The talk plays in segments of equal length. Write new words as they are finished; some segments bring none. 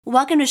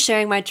Welcome to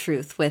Sharing My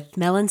Truth with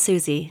Mel and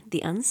Susie,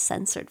 the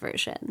uncensored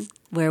version,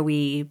 where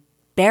we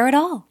bear it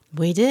all.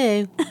 We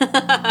do. 1,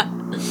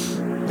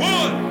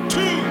 2,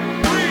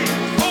 3,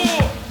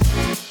 4.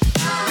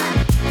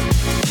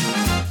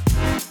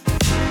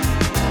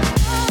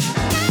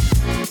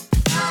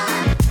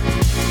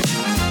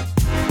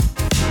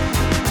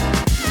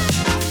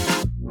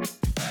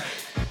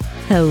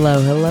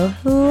 Hello, hello,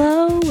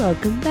 hello.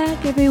 Welcome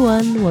back,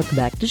 everyone. Welcome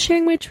back to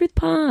Sharing My Truth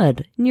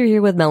Pod. And you're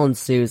here with Mel and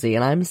Susie,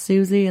 and I'm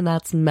Susie, and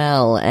that's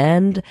Mel.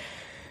 And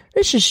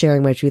this is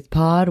Sharing My Truth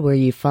Pod, where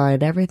you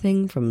find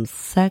everything from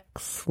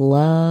sex,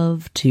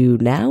 love, to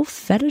now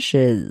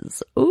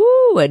fetishes.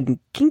 Ooh, and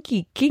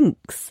kinky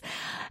kinks.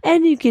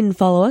 And you can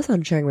follow us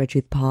on Sharing My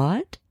Truth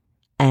Pod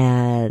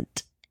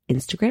at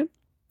Instagram,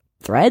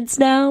 Threads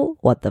now,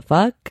 what the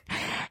fuck.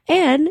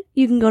 And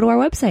you can go to our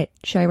website,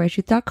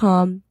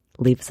 sharingmytruth.com.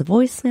 Leave us a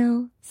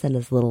voicemail, send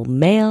us a little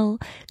mail,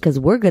 because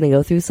we're going to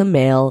go through some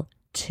mail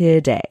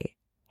today.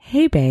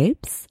 Hey,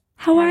 babes.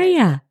 How are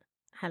ya?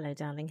 Hello,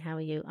 darling. How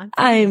are you?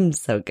 I'm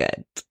so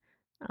good.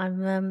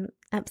 I'm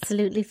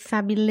absolutely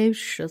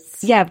fabulous.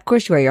 Yeah, of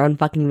course you are. You're on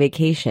fucking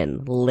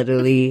vacation.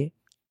 Literally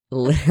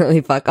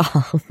fuck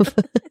off.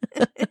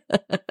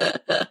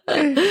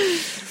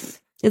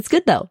 It's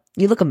good, though.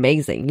 You look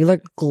amazing. You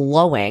look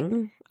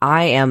glowing.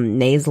 I am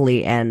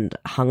nasally and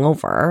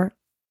hungover.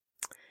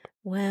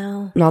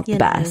 Well, not the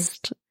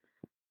best.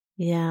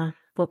 Yeah.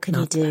 What can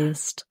you do?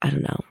 Best. I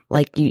don't know.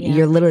 Like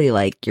you're literally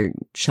like you're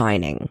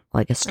shining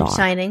like a star. I'm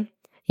shining.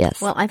 Yes.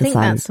 Well, I think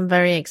that's some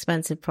very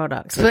expensive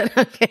products, but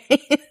okay.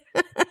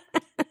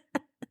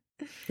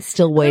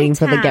 Still waiting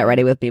for the get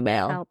ready with me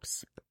mail.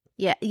 Helps.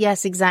 Yeah.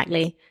 Yes,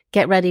 exactly.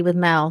 Get ready with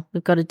Mel.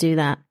 We've got to do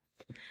that.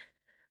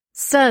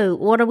 So,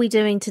 what are we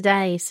doing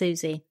today,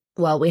 Susie?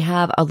 Well, we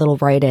have a little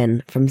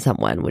write-in from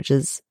someone, which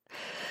is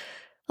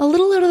a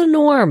little out of the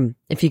norm,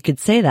 if you could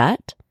say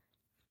that.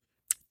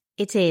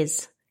 It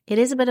is. It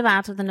is a bit of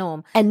out of the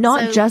norm. And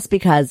not just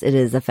because it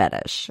is a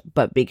fetish,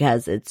 but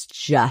because it's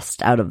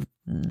just out of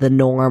the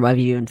norm of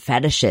even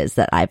fetishes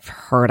that I've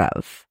heard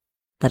of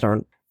that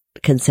are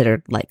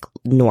considered like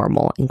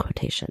normal in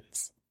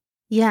quotations.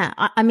 Yeah.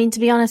 I mean,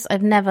 to be honest,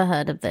 I've never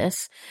heard of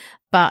this,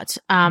 but,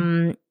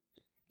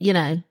 you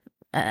know,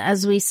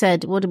 as we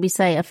said, what did we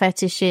say? A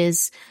fetish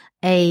is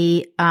what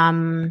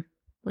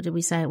did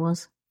we say it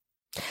was?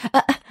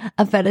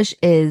 A fetish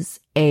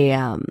is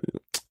an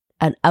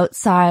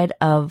outside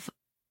of,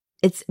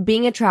 it's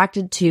being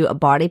attracted to a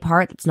body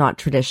part that's not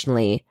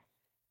traditionally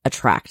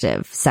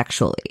attractive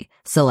sexually.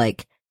 So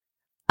like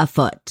a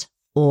foot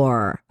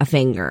or a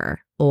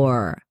finger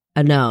or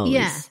a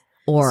nose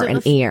or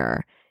an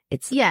ear.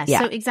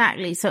 So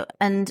exactly. So,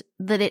 and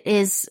that it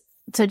is,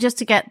 so just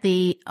to get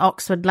the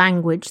Oxford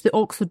language, the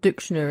Oxford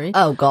Dictionary.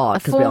 Oh God, a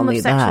because we all form of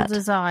need sexual that.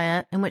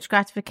 desire in which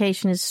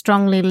gratification is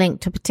strongly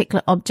linked to a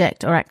particular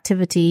object or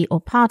activity or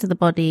part of the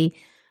body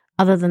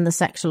other than the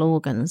sexual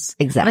organs.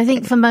 Exactly. But I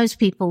think for most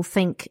people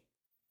thing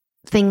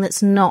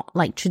that's not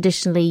like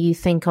traditionally you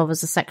think of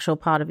as a sexual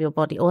part of your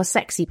body or a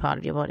sexy part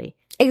of your body.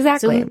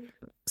 Exactly.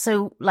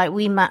 So like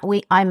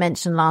I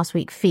mentioned last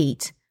week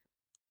feet,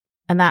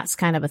 and that's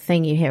kind of a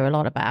thing you hear a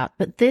lot about.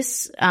 But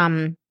this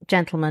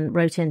gentleman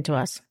wrote into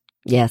us.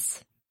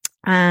 Yes.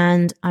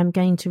 And I'm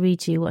going to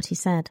read you what he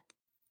said.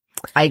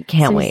 I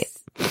can't wait.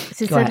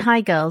 So he said,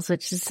 "Hi girls,"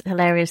 which is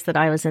hilarious that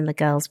I was in the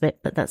girls bit,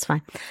 but that's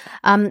fine.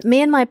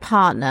 Me and my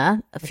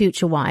partner, a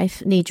future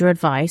wife, need your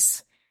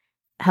advice,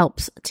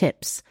 helps,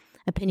 tips,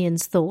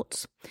 opinions,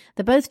 thoughts.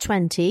 They're both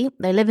 20.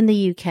 They live in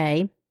the UK.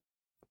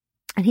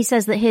 And he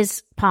says that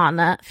his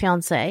partner,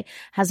 fiance,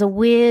 has a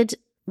weird,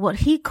 what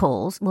he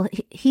calls, well,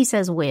 he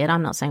says weird,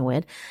 I'm not saying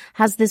weird,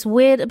 has this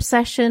weird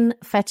obsession,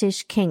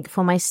 fetish, kink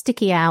for my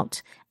sticky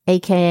out,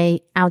 aka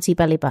outie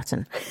belly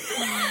button.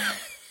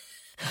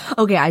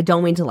 Okay, I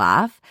don't mean to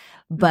laugh,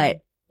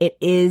 but it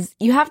is,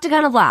 you have to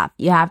kind of laugh.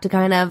 You have to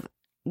kind of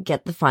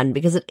get the fun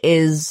because it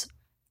is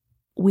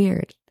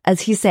weird.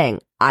 As he's saying,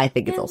 I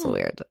think it's also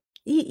weird.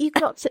 You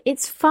got to,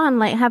 it's fun,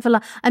 like have a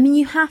laugh. I mean,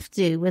 you have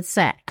to with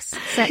sex.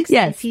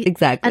 Yes,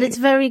 exactly. At its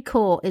very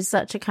core is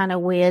such a kind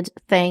of weird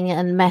thing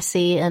and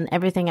messy and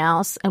everything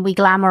else. And we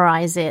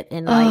glamorize it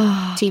in like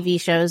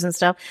TV shows and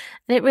stuff.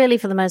 And it really,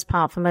 for the most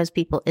part, for most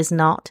people is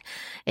not.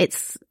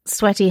 It's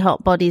sweaty,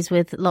 hot bodies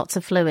with lots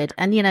of fluid.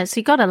 And, you know, so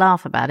you got to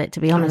laugh about it, to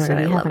be honest with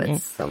you, haven't you?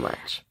 So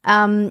much.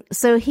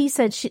 So he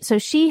said,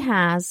 she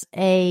has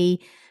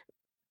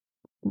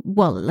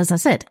well, as I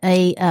said,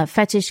 a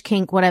fetish,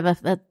 kink, whatever,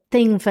 a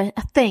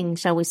thing,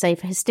 shall we say,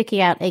 for his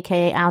sticky out,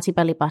 aka outie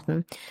belly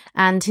button.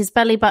 And his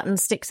belly button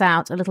sticks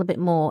out a little bit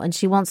more, and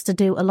she wants to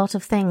do a lot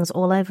of things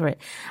all over it.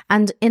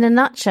 And in a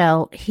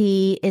nutshell,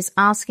 he is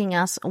asking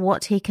us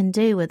what he can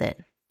do with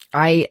it.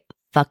 I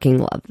fucking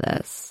love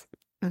this.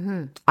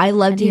 Mm-hmm. I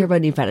love to hear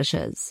about new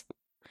fetishes.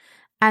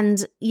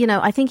 And, you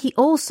know, I think he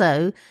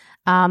also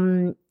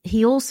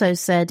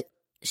said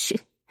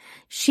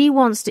she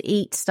wants to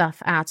eat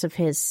stuff out of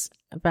his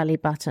belly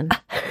button.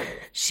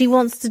 She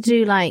wants to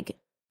do like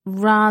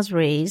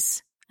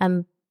raspberries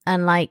and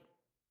like,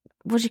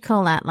 what do you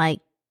call that? Like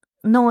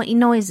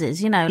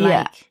noises, you know,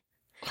 like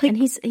And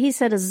he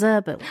said a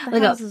zerbet. What the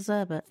hell's a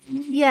zerbet?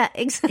 Yeah,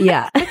 exactly.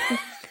 Yeah.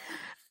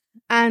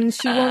 And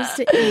she wants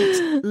to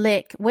eat,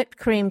 lick whipped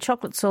cream,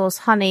 chocolate sauce,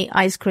 honey,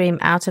 ice cream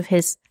out of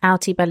his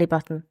outie belly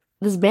button.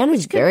 This man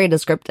is very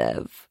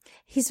descriptive.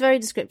 He's very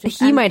descriptive.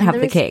 He might have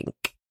the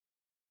kink.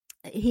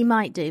 He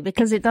might do,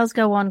 because it does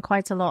go on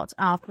quite a lot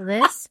after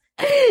this.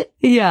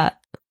 Yeah.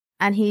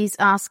 And he's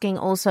asking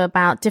also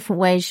about different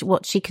ways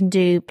what she can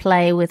do,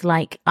 play with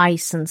like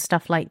ice and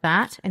stuff like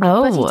that.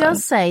 But he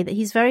does say that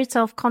he's very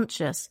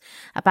self-conscious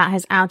about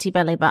his outie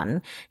belly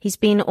button. He's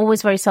been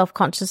always very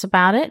self-conscious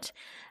about it.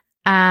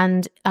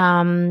 And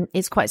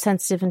it's quite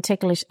sensitive and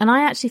ticklish. And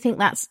I actually think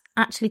that's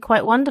actually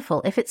quite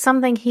wonderful. If it's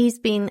something he's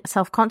been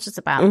self-conscious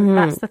about,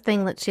 that's the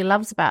thing that she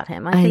loves about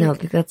him. I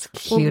think that's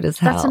cute as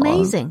hell. That's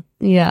amazing.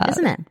 Yeah.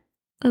 Isn't it?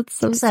 That's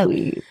so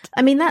sweet.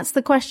 I mean, that's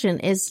the question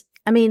is,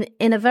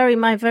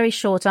 my very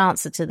short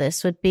answer to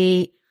this would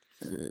be,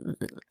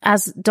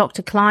 as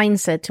Dr. Klein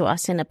said to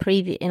us in a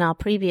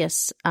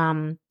previous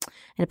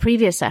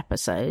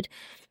episode,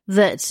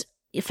 that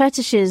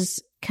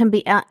fetishes can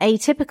be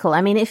atypical.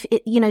 I mean, if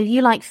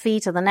you like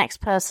feet, or the next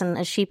person,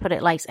 as she put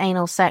it, likes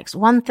anal sex,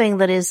 one thing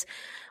that is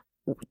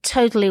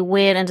totally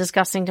weird and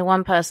disgusting to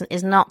one person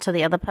is not to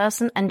the other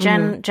person, and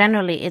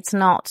generally it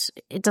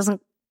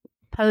doesn't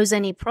pose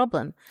any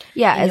problem.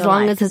 Yeah, as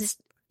long as it's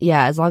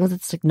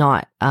like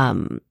not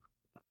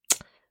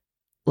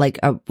like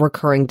a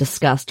recurring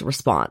disgust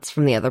response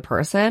from the other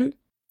person,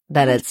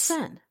 that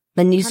 100%.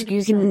 then you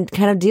can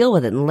kind of deal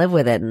with it and live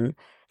with it and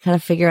kind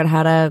of figure out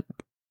how to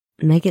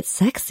make it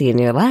sexy in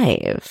your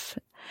life.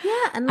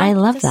 Yeah, and I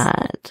love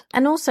that.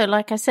 And also,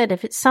 like I said,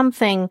 if it's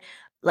something,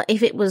 like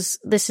if it was,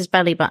 this is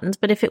belly buttons,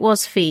 but if it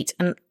was feet,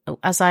 and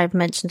as I've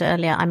mentioned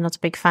earlier, I'm not a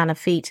big fan of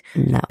feet,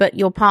 but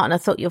your partner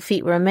thought your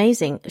feet were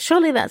amazing,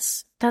 surely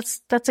that's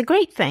a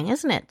great thing,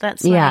 isn't it?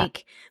 That's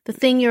like the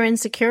thing you're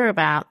insecure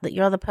about that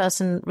your other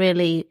person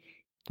really,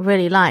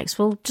 really likes.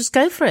 Well, just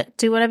go for it.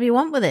 Do whatever you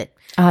want with it.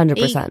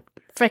 100%.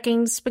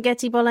 Freaking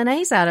spaghetti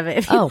bolognese out of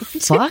it. Oh,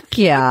 fuck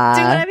yeah.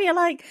 Do whatever you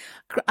like.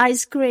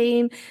 Ice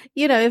cream.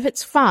 If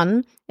it's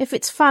fun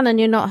and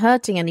you're not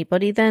hurting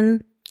anybody,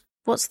 then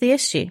what's the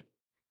issue?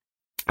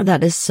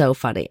 That is so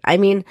funny. I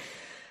mean,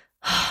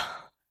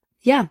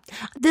 yeah,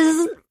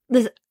 this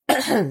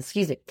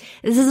excuse me.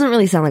 This doesn't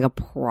really sound like a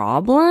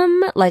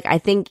problem. Like, I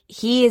think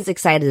he is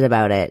excited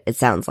about it, it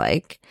sounds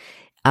like.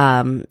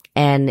 And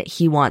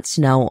he wants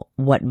to know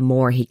what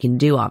more he can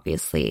do,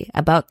 obviously,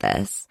 about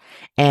this.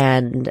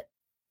 And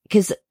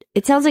because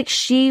it sounds like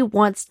she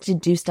wants to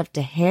do stuff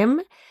to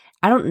him.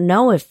 I don't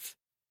know if,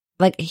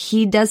 like,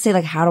 he does say,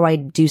 like, how do I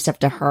do stuff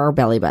to her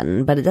belly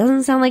button? But it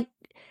doesn't sound like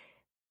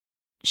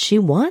she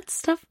wants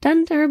stuff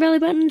done to her belly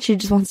button. She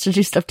just wants to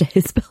do stuff to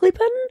his belly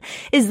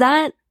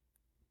button.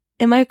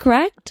 Am I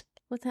correct?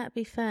 Would that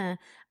be fair?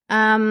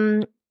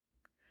 Well,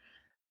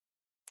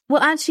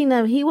 actually,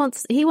 no. He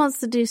wants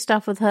to do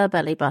stuff with her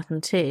belly button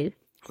too.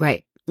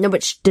 Right. No,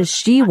 but does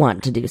she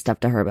want to do stuff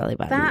to her belly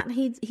button? That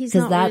he's not,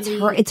 because that's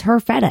really, her. It's her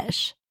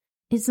fetish.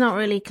 It's not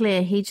really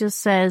clear. He just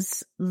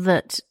says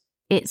that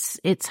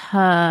it's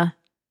her.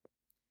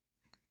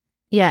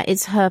 Yeah,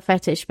 it's her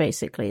fetish,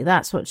 basically.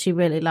 That's what she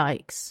really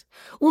likes.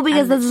 Well,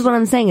 because this is what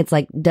I'm saying. It's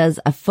like, does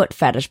a foot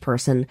fetish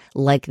person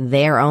like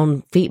their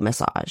own feet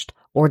massaged?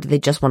 Or do they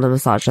just want to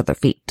massage their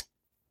feet?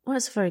 Well,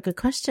 that's a very good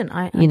question.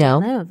 I don't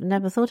know. I've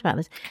never thought about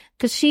this.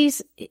 Because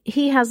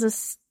he has a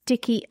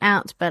sticky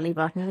out belly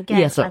button.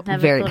 Again, so I've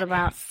never thought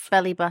about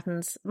belly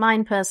buttons.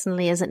 Mine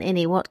personally is an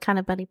innie. What kind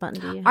of belly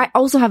button do you have? I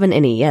also have an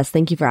innie. Yes,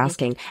 thank you for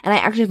asking. And I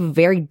actually have a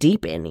very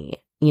deep innie.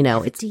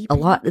 It's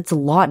a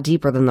lot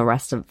deeper than the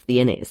rest of the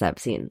innies I've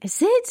seen.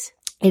 Is it?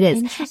 It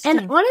is.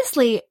 And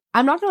honestly,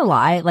 I'm not gonna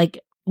lie, like,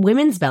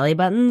 women's belly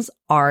buttons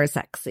are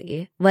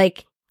sexy.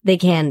 Like, they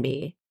can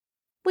be.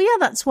 Well, yeah,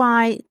 that's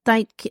why,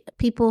 like,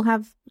 people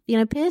have,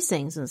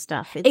 piercings and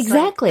stuff. It's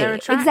exactly. Like, they're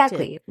attractive.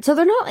 Exactly. So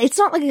it's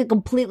not like a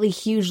completely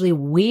hugely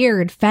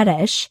weird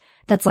fetish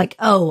that's like,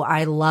 oh,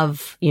 I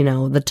love,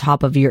 the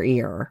top of your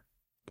ear.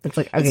 It's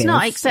like, okay, it's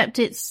not, except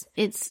it's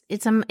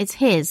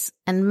his,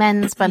 and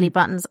men's belly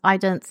buttons. I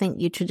don't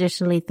think you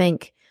traditionally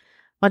think.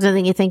 I don't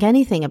think you think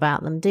anything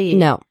about them, do you?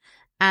 No.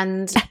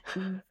 And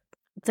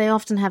they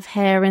often have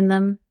hair in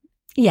them.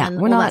 Yeah,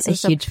 we're not a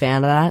huge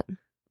fan of that.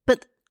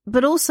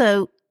 But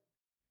also,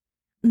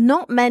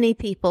 not many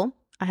people.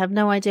 I have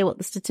no idea what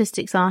the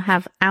statistics are.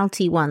 Have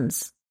outie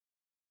ones.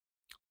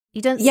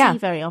 You don't see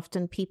very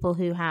often people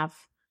who have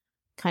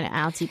kind of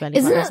outie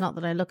belly buttons. Not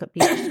that I look at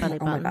people's belly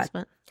buttons,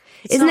 but.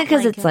 Isn't it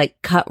because it's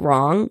like cut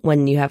wrong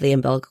when you have the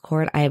umbilical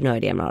cord? I have no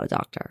idea. I'm not a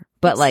doctor,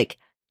 but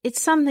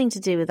it's something to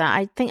do with that.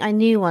 I think I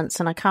knew once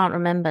and I can't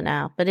remember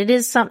now, but it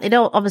is something. It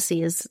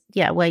obviously is,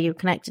 where you're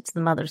connected to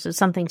the mother. So it's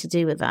something to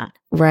do with that.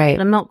 Right.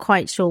 But I'm not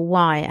quite sure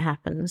why it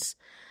happens.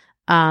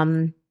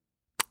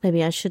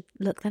 Maybe I should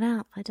look that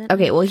up. I don't know.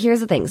 Okay. Well, here's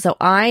the thing. So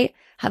I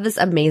have this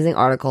amazing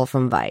article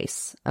from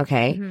Vice.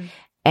 Okay. Mm-hmm.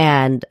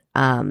 And,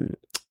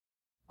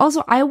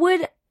 also I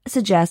would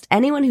suggest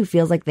anyone who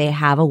feels like they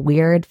have a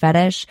weird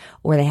fetish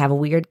or they have a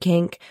weird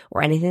kink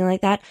or anything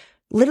like that,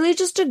 literally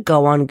just to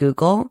go on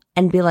Google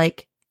and be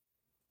like,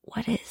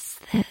 what is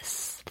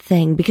this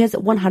thing? Because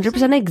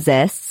 100%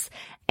 exists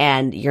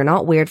and you're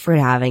not weird for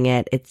having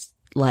it. It's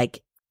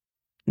like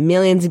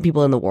millions of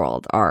people in the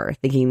world are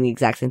thinking the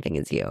exact same thing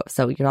as you.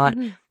 So you're not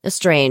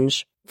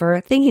strange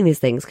for thinking these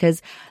things,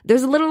 because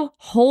there's a little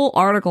whole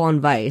article on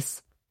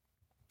Vice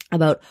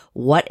about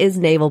what is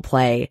navel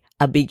play,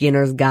 a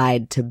beginner's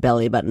guide to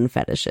belly button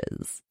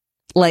fetishes.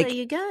 Like, there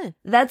you go.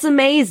 That's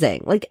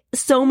amazing. Like,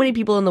 so many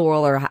people in the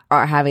world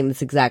are having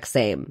this exact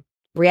same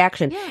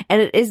reaction. Yeah.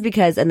 And it is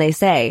because, and they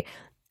say,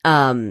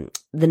 the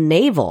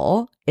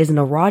navel is an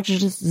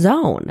erogenous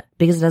zone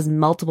because it has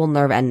multiple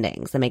nerve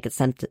endings that make it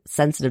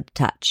sensitive to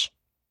touch.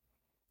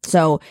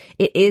 So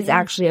it is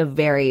actually a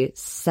very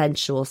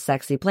sensual,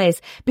 sexy place,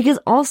 because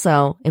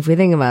also, if we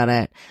think about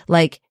it,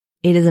 like,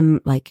 it is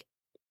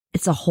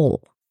it's a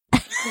hole,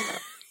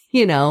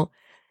 you know,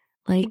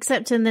 like,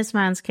 Except in this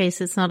man's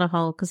case, it's not a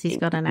hole because he's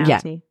got an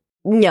outie.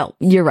 No,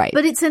 you're right.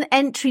 But it's an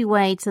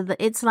entryway to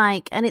it's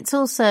like, and it's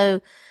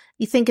also,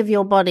 you think of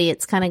your body,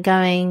 it's kind of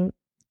going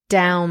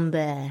down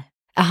there.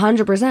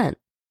 100%.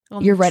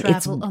 You're right.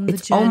 It's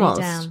almost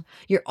down.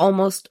 You're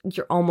almost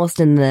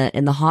in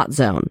the hot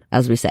zone,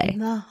 as we say. In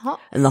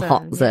the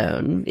hot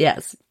zone.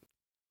 Yes.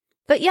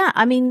 But yeah,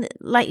 I mean,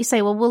 like you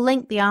say, well, we'll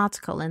link the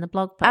article in the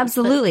blog post.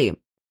 Absolutely.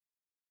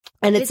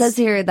 And it says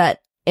here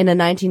that in a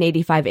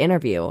 1985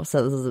 interview,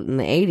 so this is in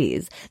the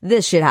 80s,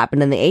 this shit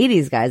happened in the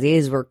 80s, guys. The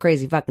 80s were a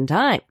crazy fucking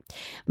time.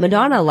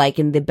 Madonna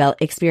likened the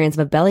experience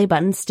of belly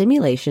button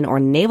stimulation or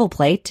navel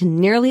play to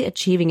nearly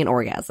achieving an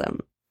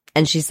orgasm.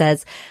 And she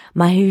says,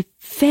 my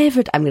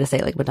favorite, I'm going to say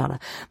it like Madonna,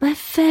 my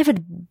favorite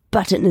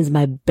button is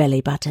my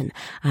belly button.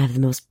 I have the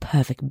most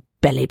perfect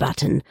belly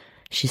button,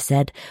 she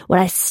said. When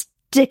I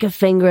stick a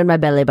finger in my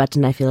belly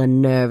button, I feel a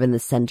nerve in the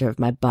center of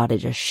my body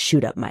just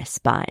shoot up my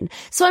spine.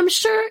 So I'm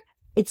sure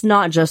it's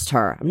not just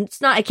her.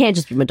 It can't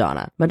just be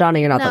Madonna. Madonna,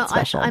 you're not that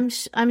special.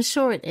 I'm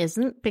sure it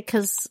isn't,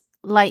 because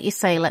like you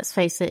say, let's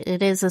face it,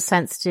 it is a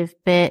sensitive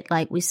bit.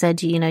 Like we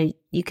said, you know,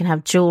 you can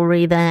have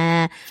jewelry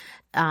there.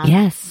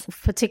 Yes.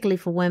 Particularly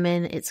for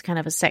women, it's kind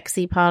of a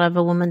sexy part of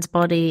a woman's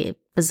body,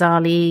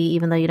 bizarrely,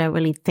 even though you don't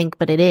really think,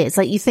 but it is.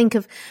 Like, you think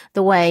of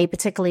the way,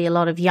 particularly a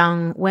lot of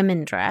young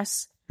women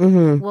dress.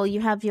 Mm-hmm. Well,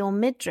 you have your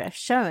midriff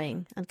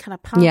showing, and kind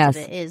of part of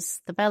it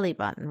is the belly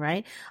button,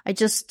 right? I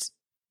just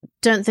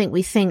don't think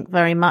we think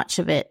very much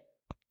of it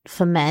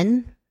for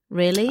men,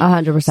 really.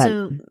 100%.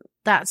 So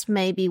that's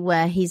maybe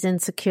where he's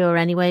insecure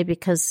anyway,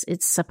 because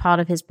it's a part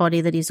of his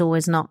body that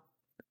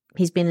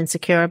he's been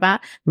insecure about.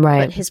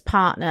 Right. But his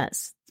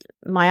partners,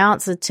 my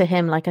answer to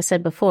him, like I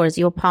said before, is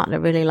your partner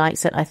really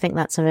likes it. I think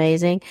that's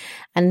amazing.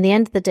 And at the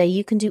end of the day,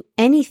 you can do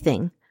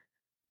anything.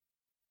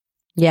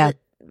 Yeah.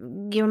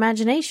 Your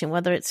imagination,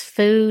 whether it's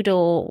food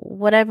or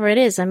whatever it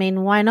is. I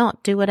mean, why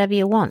not do whatever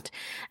you want?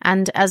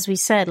 And as we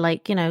said,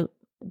 like, you know,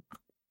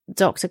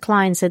 Dr.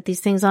 Klein said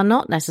these things are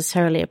not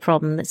necessarily a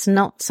problem. It's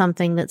not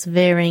something that's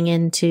veering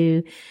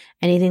into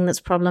anything that's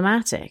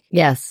problematic.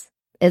 Yes.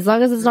 As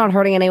long as it's not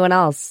hurting anyone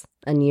else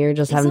and you're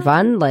just having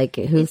fun, like,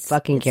 who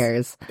fucking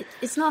cares?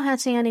 It's not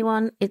hurting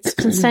anyone. It's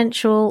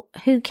consensual.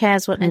 Who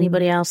cares what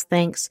anybody else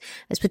thinks?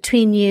 It's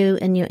between you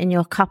and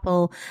your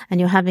couple, and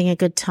you're having a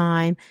good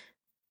time.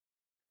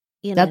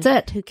 You know, that's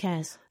it. Who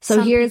cares?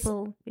 So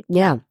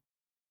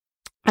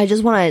I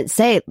just want to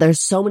say there's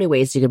so many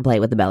ways you can play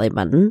with the belly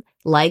button.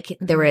 Like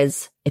there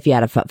is, if you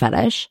had a foot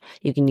fetish,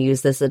 you can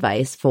use this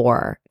advice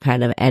for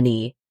kind of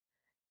any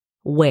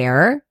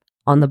wear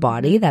on the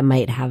body that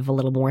might have a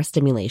little more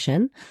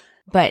stimulation.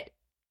 But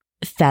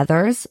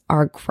feathers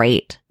are a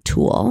great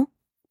tool.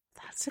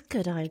 That's a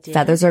good idea.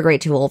 Feathers are a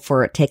great tool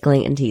for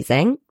tickling and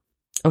teasing.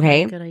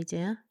 Okay. Good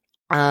idea.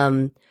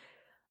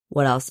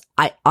 What else?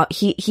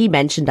 He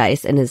mentioned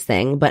ice in his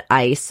thing, but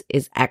ice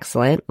is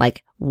excellent.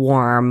 Like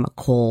warm,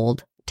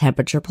 cold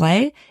temperature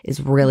play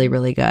is really,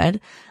 really good.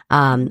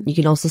 You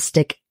can also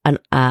stick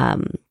a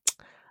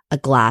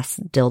glass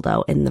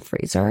dildo in the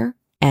freezer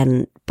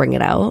and bring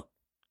it out.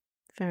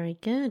 Very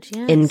good.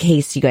 Yes. In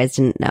case you guys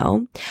didn't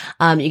know.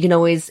 You can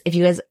always, if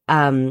you guys,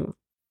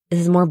 this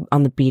is more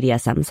on the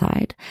BDSM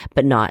side,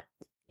 but not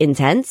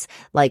intense.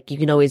 Like you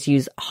can always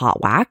use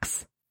hot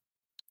wax,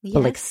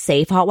 but like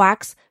safe hot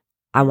wax.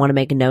 I want to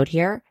make a note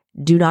here.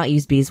 Do not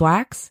use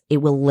beeswax. It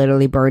will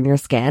literally burn your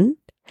skin.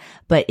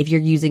 But if you're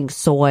using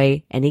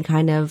soy, any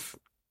kind of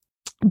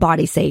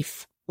body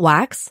safe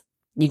wax,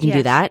 you can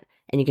do that,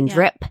 and you can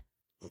drip.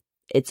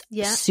 It's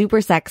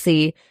super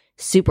sexy,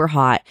 super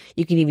hot.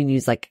 You can even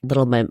use like a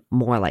little bit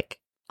more like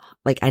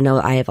I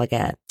know I have like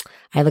a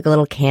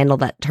little candle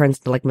that turns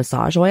to like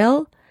massage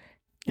oil.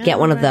 Get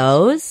one of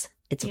those.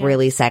 It's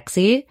really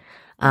sexy.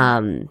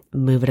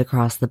 Move it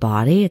across the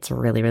body. It's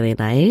really, really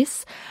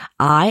nice.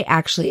 I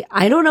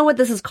don't know what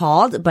this is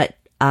called, but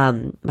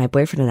my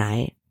boyfriend and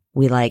I,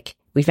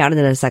 we found it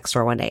in a sex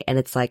store one day, and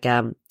it's like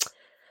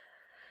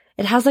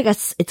it has like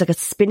it's like a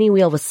spinning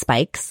wheel with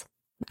spikes.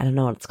 I don't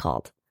know what it's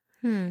called.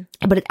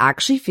 But it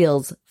actually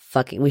feels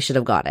we should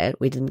have got it.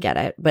 We didn't get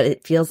it, but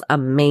it feels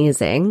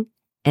amazing.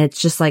 And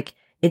it's just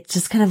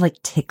kind of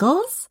like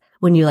tickles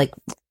when you like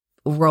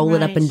roll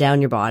it up Right. and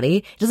down your body.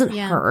 It doesn't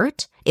Yeah.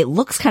 hurt. It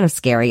looks kind of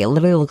scary. It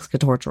literally looks like a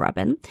torture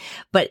weapon,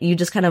 but you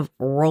just kind of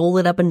roll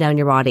it up and down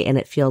your body and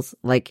it feels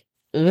like,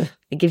 ugh,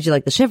 it gives you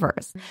like the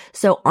shivers.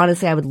 So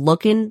honestly, I would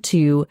look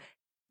into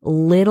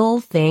little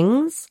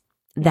things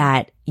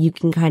that you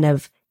can kind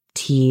of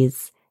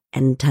tease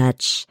and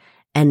touch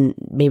and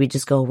maybe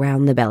just go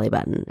around the belly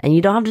button, and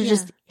you don't have to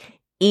just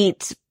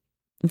eat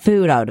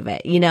food out of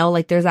it. You know,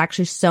 like there's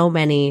actually so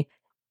many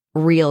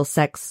real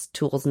sex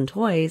tools and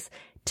toys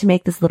to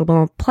make this a little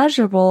more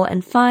pleasurable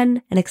and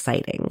fun and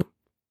exciting.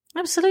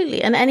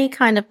 Absolutely. And any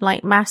kind of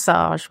like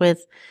massage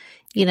with,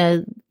 you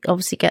know,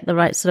 obviously get the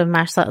right sort of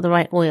massage, the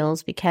right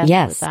oils, be careful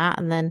Yes. with that,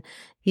 and then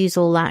use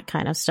all that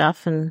kind of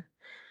stuff. And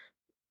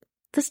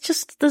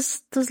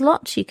there's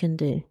lots you can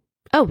do.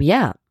 Oh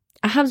yeah,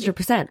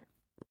 100%.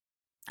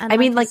 And I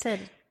mean, like,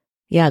 said,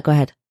 yeah, go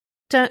ahead.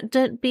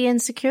 don't be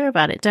insecure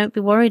about it. Don't be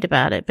worried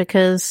about it,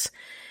 because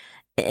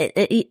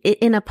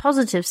in a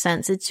positive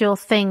sense, it's your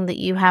thing that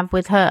you have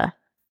with her,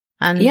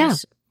 and Yeah.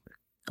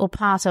 or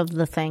part of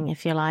the thing,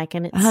 if you like.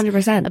 And it's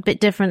 100%. a bit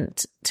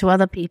different to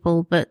other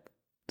people, but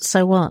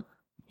so what?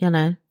 You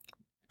know,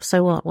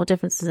 so what? What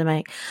difference does it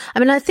make? I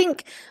mean, I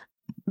think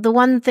the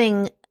one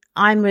thing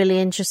I'm really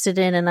interested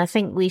in, and I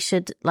think we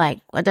should, like,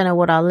 I don't know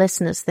what our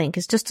listeners think,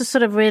 is just to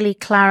sort of really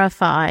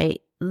clarify,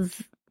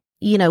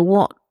 you know,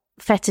 what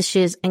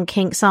fetishes and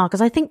kinks are,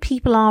 because I think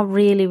people are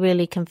really,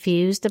 really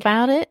confused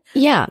about it.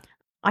 Yeah.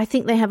 I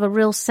think they have a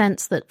real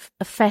sense that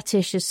a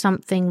fetish is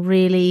something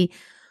really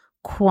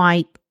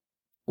quite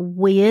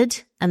weird,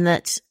 and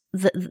that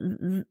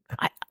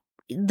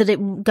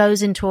it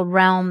goes into a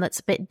realm that's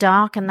a bit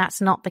dark, and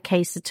that's not the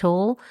case at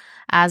all.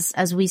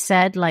 As we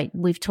said, like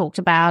we've talked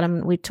about,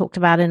 and we've talked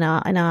about in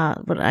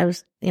our what I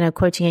was, you know,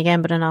 quoting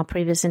again, but in our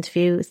previous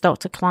interview with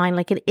Dr. Klein,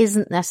 like it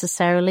isn't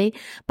necessarily,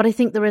 but I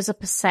think there is a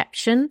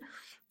perception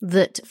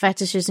that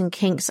fetishes and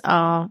kinks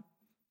are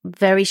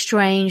very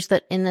strange,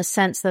 that in the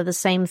sense they're the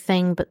same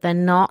thing, but they're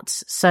not.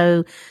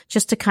 So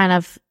just to kind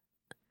of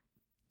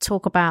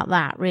talk about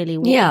that, really,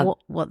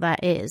 what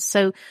that is.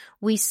 So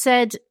we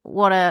said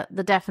what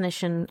the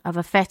definition of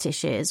a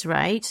fetish is,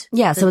 right?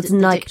 Yeah, so it's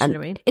like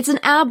dictionary.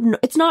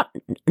 it's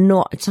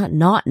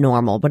not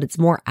normal, but it's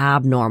more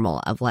abnormal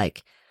of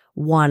like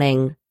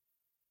wanting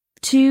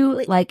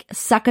to like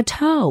suck a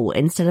toe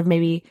instead of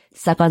maybe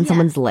suck on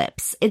someone's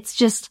lips. It's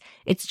just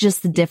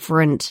the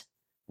different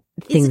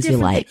things you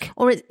like. Thing.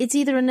 Or it's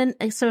either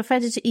so a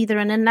fetish is either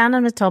an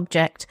inanimate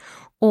object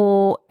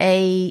or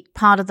a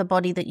part of the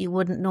body that you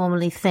wouldn't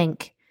normally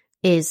think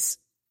is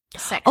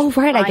sexual. Oh,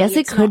 right. I guess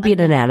it could be an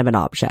inanimate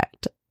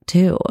object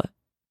too.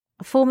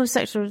 A form of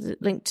sexual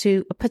linked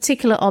to a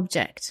particular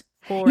object.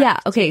 Yeah.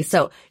 Okay.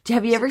 So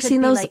have you ever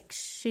seen those? Like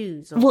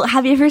shoes. Well,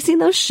 have you ever seen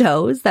those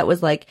shows that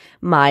was like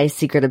My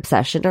Secret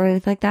Obsession or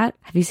anything like that?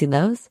 Have you seen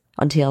those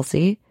on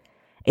TLC?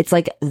 It's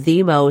like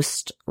the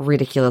most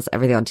ridiculous.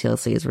 Everything on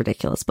TLC is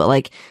ridiculous, but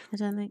like, I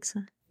don't think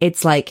so.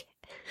 It's like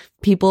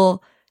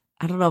people,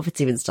 I don't know if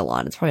it's even still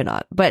on. It's probably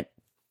not, but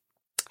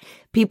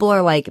people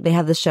are like, they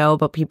have the show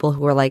about people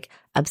who are like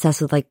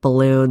obsessed with like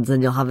balloons,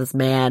 and you'll have this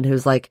man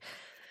who's like,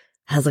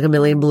 has like a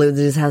million balloons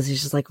in his house.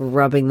 He's just like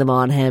rubbing them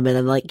on him. And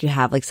then like you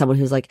have like someone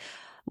who's like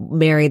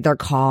married their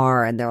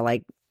car and they're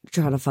like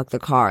trying to fuck their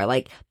car.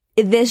 Like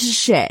this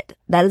shit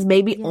that is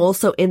maybe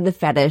also in the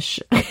fetish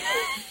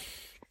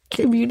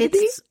community.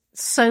 It's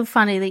so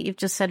funny that you've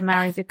just said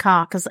marry the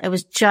car, because I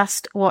was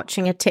just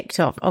watching a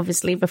TikTok,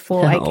 obviously,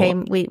 before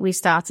we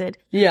started.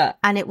 Yeah.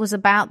 And it was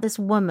about this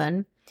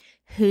woman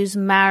who's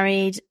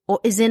married or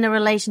is in a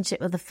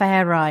relationship with a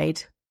fair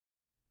ride.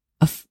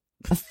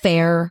 A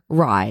fair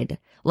ride.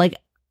 Like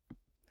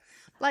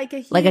a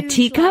huge, like a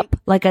teacup?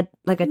 Like a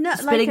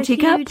spinning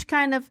teacup? Huge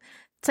kind of,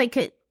 it's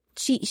like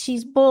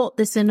she's bought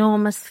this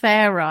enormous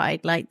fair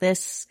ride like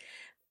this,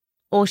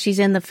 or she's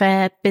in the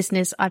fair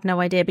business. I've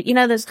no idea. But you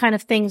know, those kind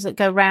of things that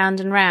go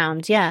round and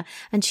round. Yeah.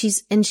 And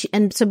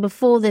so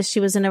before this, she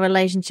was in a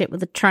relationship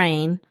with a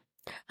train.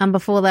 And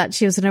before that,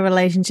 she was in a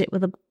relationship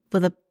with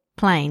a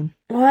plane.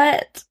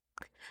 What?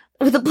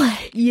 With a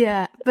plane?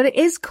 Yeah. But it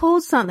is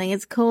called something.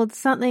 It's called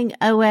something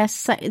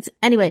OS.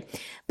 Anyway,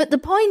 but the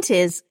point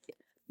is,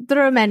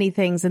 there are many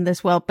things in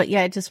this world, but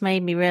yeah, it just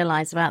made me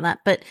realize about that.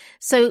 But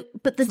the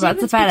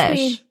that's a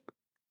fetish.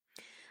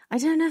 I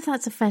don't know if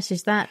that's a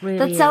fetish. That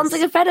sounds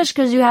like a fetish,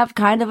 because you have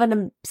kind of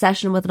an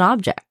obsession with an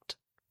object,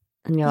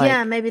 and you're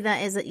like, maybe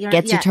that is it.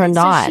 Gets you turned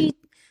on.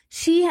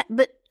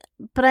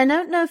 But I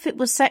don't know if it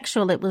was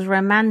sexual. It was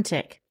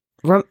romantic.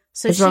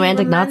 Is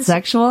romantic not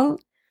sexual?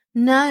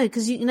 No,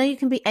 because you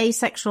can be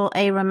asexual,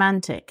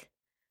 aromantic.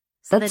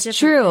 So that's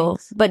true.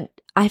 Things. But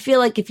I feel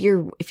like if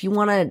you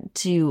wanted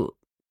to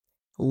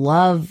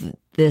love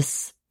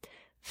this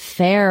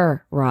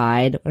fair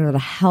ride, whatever the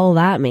hell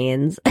that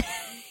means,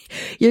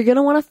 you're going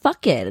to want to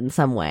fuck it in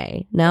some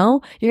way.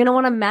 No? You're going to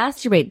want to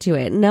masturbate to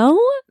it. No?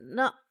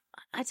 No,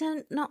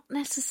 not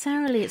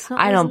necessarily. It's not.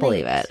 I don't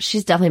believe it.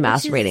 She's definitely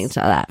masturbating to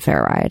that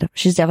fair ride.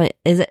 She's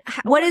definitely,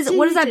 what is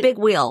that big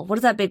wheel? What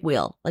is that big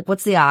wheel? Like,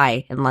 what's the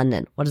eye in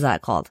London? What is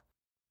that called?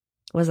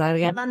 What is that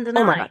again? London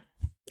Eye. My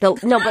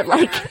God. No, but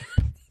like,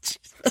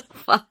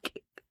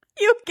 fucking...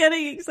 You're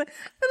getting excited.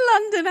 The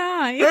London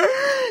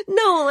Eye.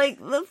 No, like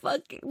the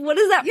fucking... What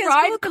is that Yeah, it's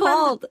ride called the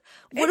called?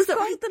 It's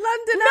called the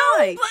London No,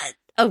 Eye. but...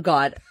 Oh,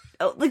 God.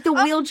 Oh, like the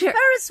wheelchair...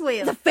 Ferris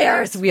wheel. The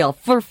Ferris wheel,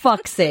 for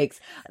fuck's sakes.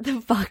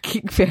 The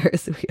fucking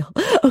Ferris wheel.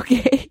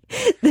 Okay.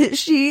 That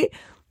she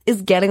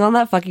is getting on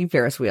that fucking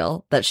Ferris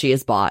wheel that she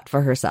has bought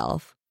for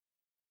herself.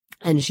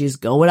 And she's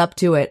going up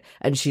to it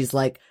and she's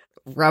like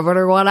rubbing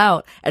her one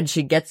out and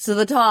she gets to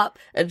the top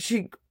and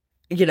she,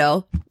 you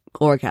know,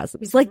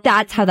 orgasms. Like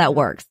that's how that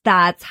works.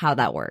 That's how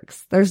that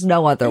works. There's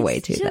no other way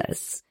to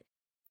this.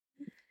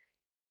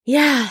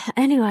 Yeah.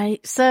 Anyway,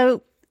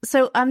 so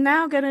I'm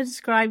now going to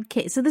describe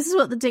kink. So this is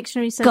what the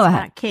dictionary says Go about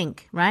ahead.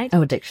 kink, right?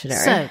 Oh, a dictionary.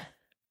 So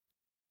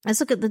let's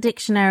look at the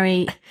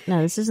dictionary.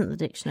 No, this isn't the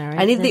dictionary.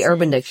 I need the This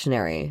Urban is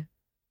Dictionary.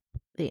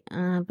 The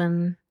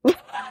Urban.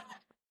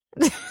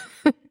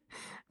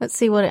 Let's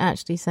see what it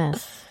actually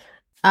says.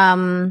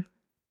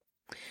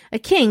 A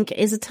kink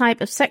is a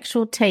type of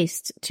sexual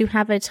taste to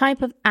have a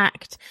type of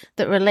act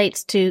that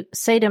relates to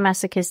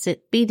sadomasochistic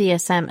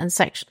BDSM and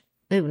sexual.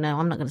 Oh no,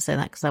 I'm not going to say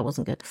that because that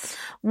wasn't good.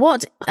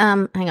 What?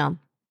 Hang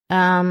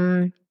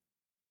on.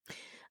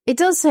 It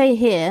does say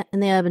here in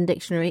the Urban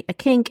Dictionary, a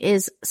kink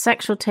is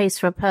sexual taste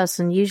for a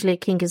person. Usually, a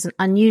kink is an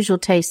unusual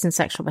taste in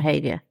sexual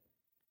behavior.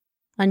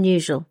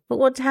 Unusual,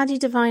 but how do you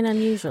define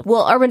unusual?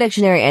 Well, Urban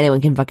Dictionary, anyone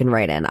can fucking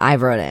write in.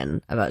 I've wrote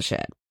in about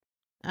shit.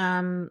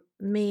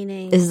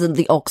 Meaning This isn't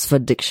the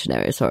Oxford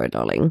Dictionary, sorry,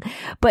 darling.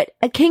 But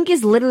a kink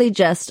is literally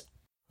just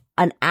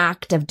an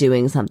act of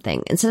doing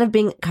something. Instead of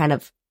being kind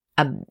of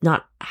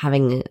not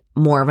having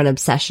more of an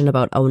obsession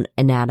about an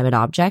inanimate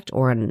object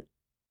or an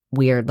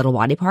weird little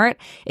body part,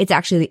 it's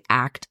actually the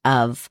act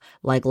of,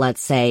 like,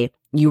 let's say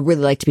you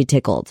really like to be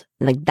tickled.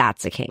 Like,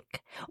 that's a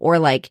kink. Or,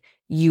 like,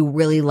 you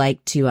really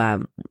like to, I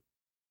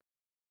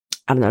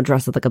don't know,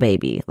 dress up like a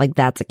baby. Like,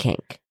 that's a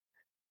kink.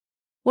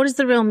 what is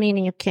the real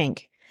meaning of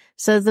kink?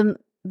 So the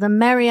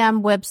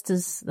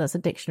Merriam-Webster's, that's a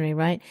dictionary,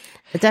 right?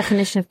 The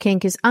definition of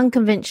kink is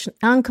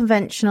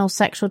unconventional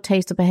sexual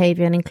taste or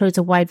behavior and includes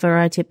a wide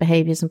variety of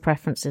behaviors and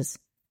preferences.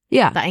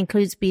 Yeah. That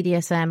includes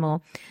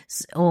BDSM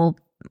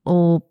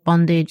or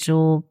bondage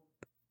or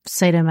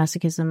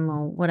sadomasochism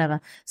or whatever.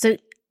 So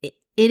it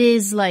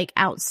is like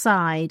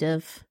outside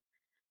of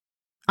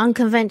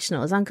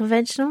unconventional. Is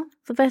unconventional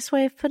the best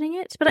way of putting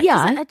it? But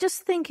I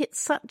just think it's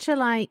such a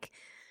like,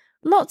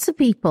 lots of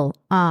people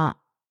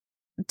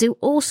do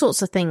all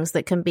sorts of things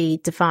that can be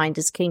defined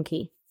as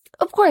kinky.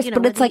 Of course, You know,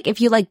 but it's like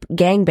if you like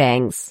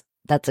gangbangs,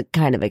 that's a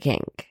kind of a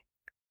kink.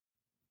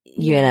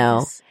 You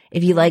know,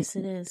 if you like, Yes,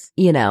 it is.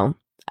 you know,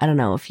 I don't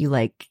know, if you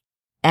like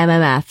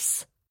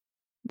MMFs,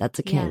 that's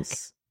a kink.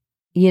 Yes,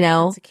 You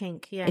know, it's a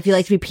kink. Yes. if you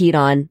like to be peed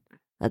on,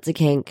 that's a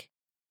kink.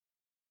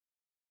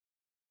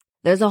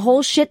 There's a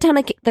whole shit ton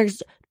of,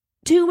 there's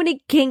too many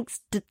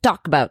kinks to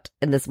talk about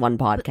in this one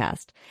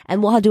podcast.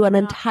 And we'll do an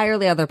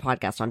entirely other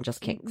podcast on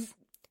just kinks.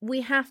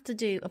 we have to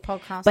do a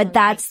podcast. But on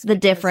that's kinks the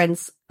because-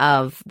 difference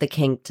of the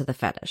kink to the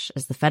fetish.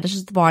 Is the fetish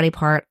is the body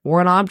part or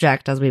an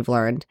object, as we've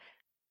learned.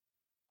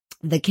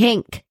 The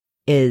kink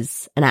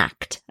is an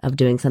act of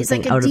doing It's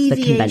something like a out of the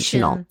deviation.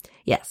 conventional.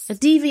 Yes, A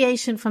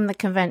deviation from the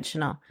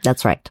conventional.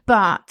 that's right.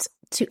 But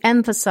to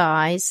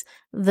emphasize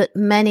that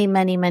many,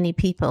 many, many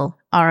people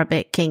are a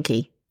bit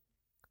kinky.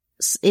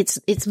 It's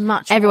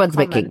much more Everyone's a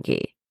bit common.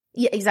 kinky.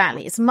 Yeah,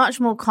 exactly. It's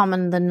much more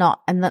common than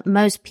not, and that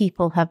most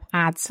people have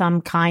had some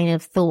kind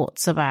of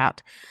thoughts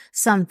about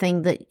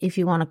something that, if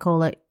you want to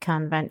call it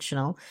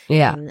conventional.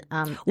 Yeah. in,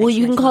 Well,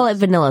 you can call it exhibitionals.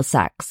 vanilla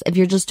sex if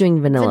you're just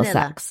doing vanilla Vanilla.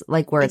 sex,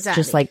 like where it's just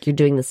Exactly. like you're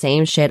doing the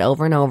same shit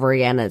over and over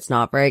again. And it's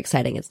not very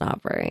exciting. It's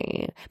not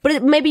very,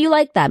 but maybe you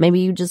like that.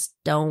 Maybe you just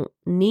don't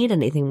need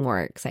anything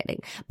more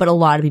exciting. But a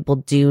lot of people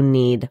do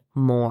need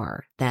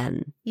more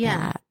than Yeah.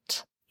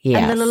 that. Yes.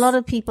 And then a lot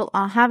of people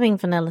are having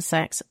vanilla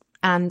sex,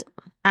 and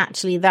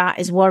actually that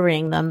is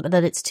worrying them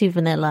that it's too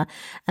vanilla,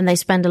 and they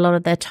spend a lot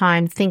of their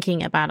time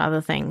thinking about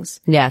other things,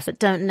 yes. but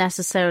don't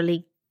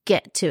necessarily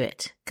get to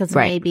it because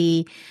Right.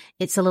 maybe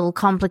it's a little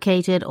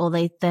complicated, or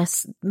they're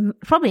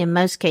probably in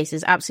most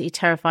cases absolutely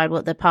terrified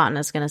what their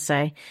partner's going to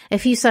say.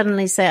 If you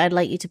suddenly say, "I'd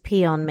like you to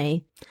pee on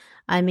me,"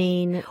 I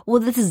mean,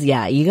 Well, this is,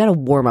 you got to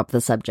warm up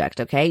the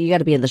subject, okay? You got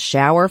to be in the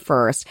shower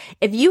first.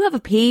 If you have a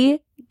pee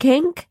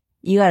kink,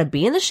 you got to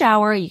be in the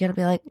shower. You got to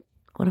be like,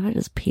 what if I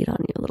just peed on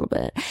you a little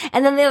bit?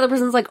 And then the other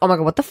person's like, oh my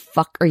God, what the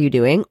fuck are you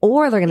doing?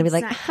 Or they're going to be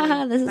like, Exactly,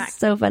 haha, this is exactly.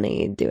 so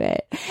funny. Do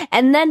it.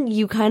 And then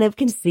you kind of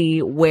can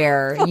see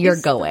where you're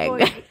voice, the going.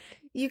 voice.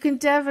 You can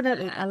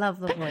definitely, I love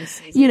the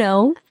voices. You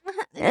know?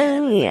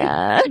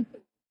 Yeah.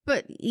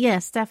 But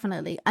yes,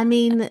 definitely. I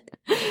mean,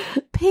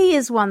 pee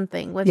is one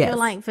thing. If Yes. you're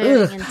like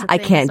veering Ugh, into I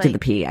things can't do like- the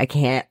pee. I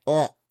can't.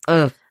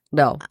 Ugh.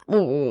 No.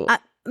 Ugh.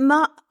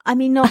 I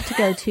mean, not to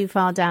go too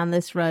far down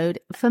this road.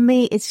 For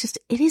me, it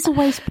is a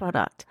waste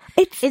product.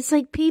 It's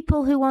like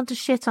people who want to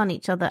shit on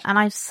each other. And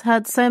I've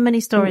heard so many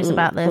stories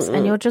about this,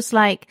 and you're just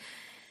like,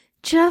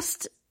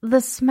 just the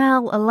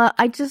smell alone.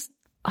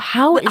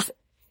 How is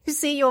You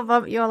see, you're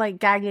like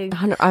gagging.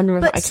 I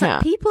But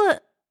can't.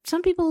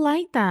 some people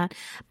like that.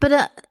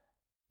 But,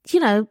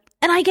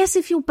 And I guess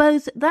if you're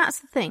both, that's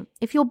the thing.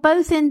 If you're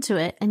both into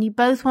it and you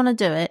both want to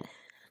do it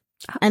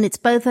and it's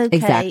both okay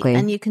Exactly.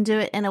 and you can do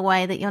it in a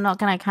way that you're not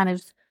going to kind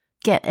of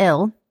get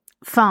ill,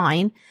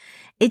 fine.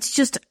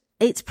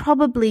 It's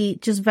probably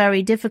just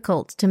very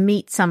difficult to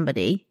meet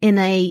somebody in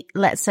a,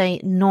 let's say,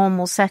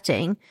 normal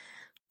setting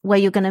where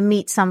you're going to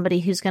meet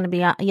somebody who's going to be,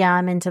 yeah,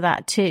 I'm into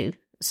that too.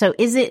 So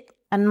is it,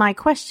 and my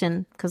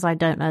question, because I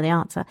don't know the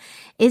answer,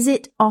 is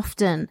it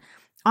often,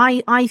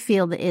 I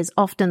feel that it is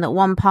often that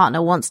one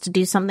partner wants to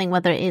do something,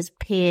 whether it is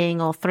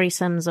peeing or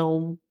threesomes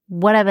or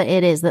whatever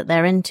it is that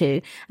they're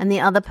into, and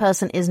the other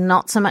person is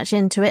not so much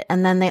into it,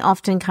 and then they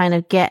often kind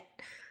of get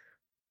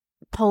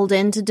pulled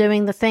into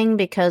doing the thing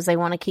because they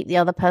want to keep the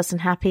other person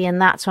happy, and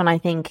that's when I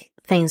think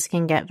things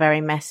can get very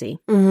messy.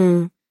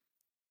 Mm-hmm.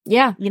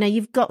 Yeah. You know,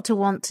 you've got to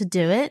want to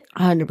do it.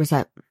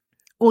 100%.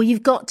 Or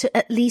you've got to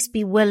at least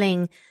be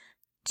willing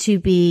to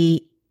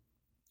be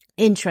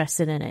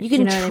interested in it. You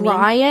can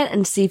try it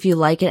and see if you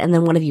like it, and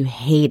then what if you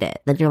hate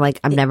it? Then you're like,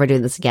 I'm never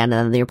doing this again,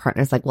 and then your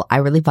partner's like, well, I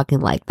really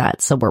fucking like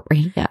that, so we're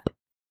breaking up.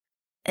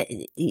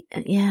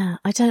 Yeah,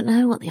 I don't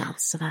know what the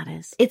answer to that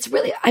is. It's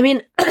really, I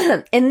mean,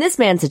 in this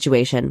man's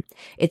situation,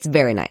 it's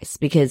very nice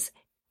because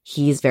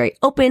he's very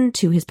open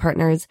to his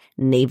partner's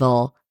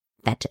navel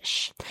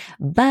fetish.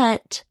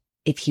 But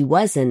if he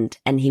wasn't,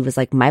 and he was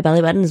like, my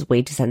belly button is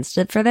way too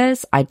sensitive for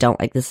this, I don't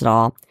like this at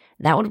all,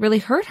 that would really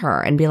hurt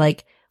her and be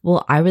like,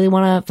 well, I really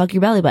want to fuck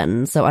your belly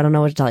button, so I don't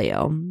know what to tell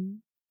you.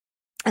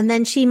 And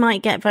then she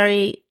might get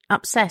very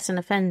upset and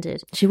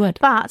offended. She would.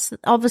 But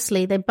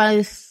obviously they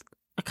both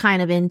are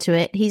kind of into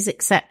it. He's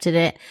accepted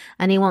it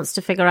and he wants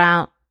to figure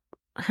out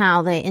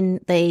how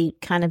they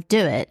kind of do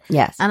it.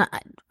 Yes. And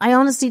I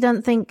honestly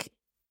don't think,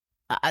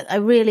 I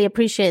really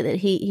appreciate that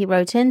he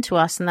wrote in to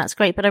us and that's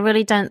great, but I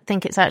really don't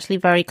think it's actually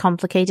very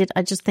complicated.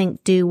 I just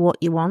think do what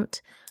you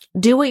want.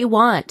 Do what you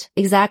want.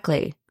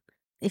 Exactly.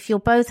 If you're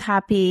both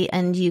happy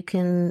and you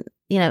can,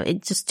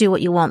 just do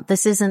what you want.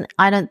 This isn't,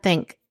 I don't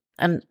think,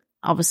 and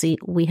obviously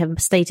we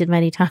have stated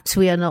many times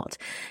we are not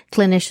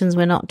clinicians,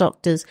 we're not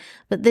doctors,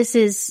 but this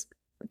is,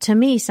 to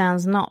me,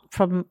 sounds not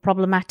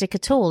problematic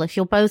at all. If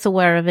you're both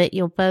aware of it,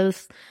 you're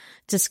both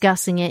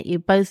discussing it, you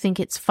both think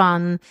it's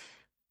fun,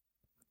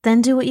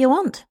 then do what you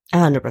want.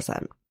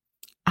 100%.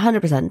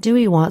 100%. Do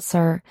what you want,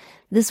 sir.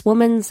 This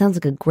woman sounds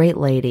like a great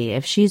lady.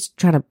 If she's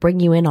trying to bring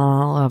you in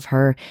on all of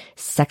her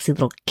sexy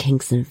little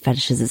kinks and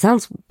fetishes, it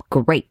sounds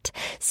great.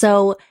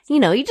 So,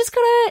 you just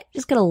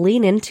gotta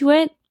lean into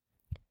it.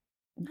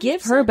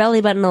 Give her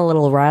belly button a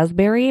little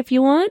raspberry if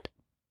you want.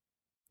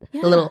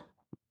 Yeah. A little.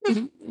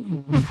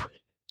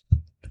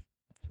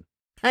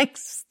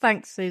 Thanks,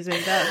 Susie.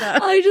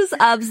 I just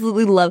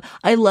absolutely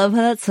I love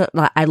how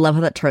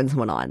that turns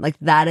someone on. Like,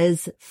 that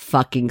is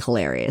fucking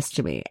hilarious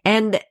to me.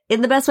 And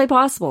in the best way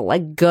possible.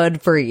 Like,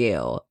 good for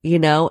you.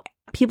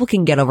 People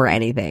can get over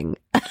anything.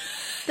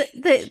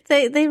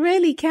 They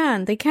really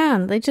can. They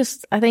can.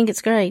 I think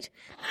it's great.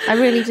 I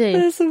really do.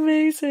 That's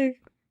amazing.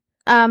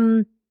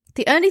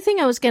 The only thing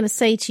I was going to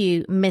say to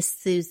you, Miss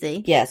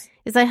Susie. Yes.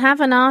 Is I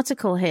have an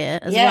article here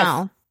as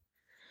well.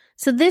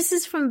 So this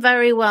is from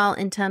Very Well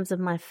in terms of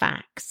my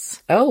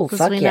facts. Oh, fuck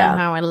yeah. Because we know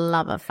how I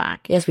love a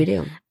fact. Yes, we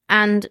do.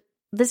 And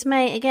this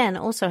may, again,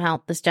 also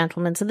help this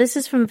gentleman. So this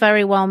is from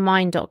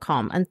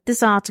verywellmind.com. And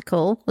this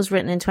article was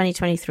written in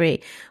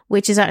 2023,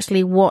 which is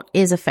actually what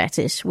is a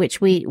fetish,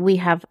 which we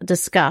have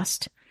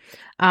discussed.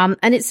 And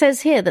it says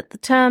here that the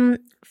term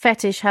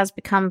fetish has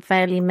become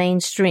fairly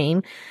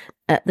mainstream.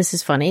 This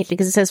is funny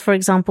because it says, for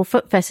example,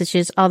 foot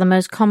fetishes are the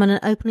most common and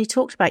openly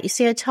talked about. You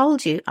see, I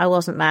told you I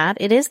wasn't mad.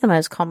 It is the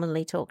most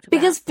commonly talked about.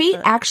 Because feet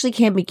actually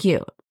can be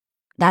cute.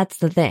 That's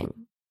the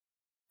thing.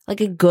 Like,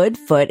 a good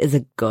foot is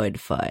a good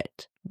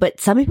foot.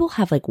 But some people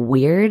have like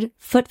weird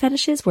foot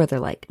fetishes where they're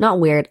like, not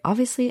weird,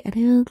 obviously,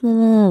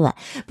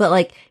 but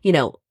like,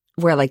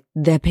 where like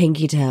the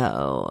pinky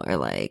toe or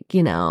like,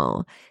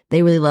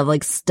 they really love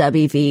like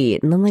stubby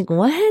feet. And I'm like,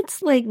 what?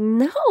 Like,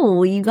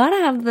 no, you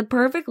gotta have the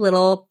perfect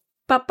little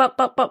pop, pop,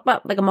 pop, pop,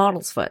 pop, like a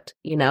model's foot,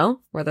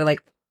 where they're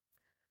like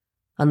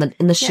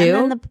in the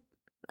shoe.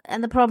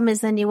 And the problem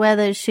is then you wear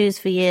those shoes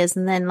for years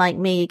and then like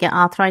me, you get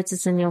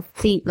arthritis and your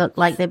feet look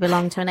like they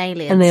belong to an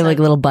alien. And they have like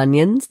little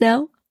bunions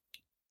now.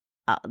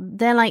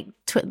 They're like,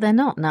 they're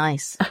not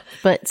nice.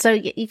 But so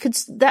you could,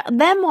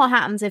 then what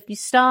happens if you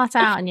start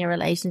out in your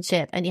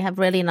relationship and you have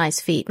really nice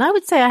feet? And I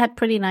would say I had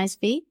pretty nice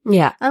feet.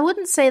 Yeah. I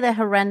wouldn't say they're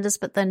horrendous,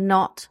 but they're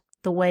not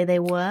the way they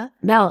were.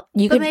 Mel,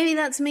 maybe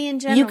that's me in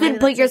general. You could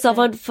put yourself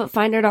on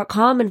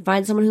footfinder.com and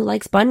find someone who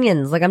likes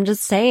bunions. Like, I'm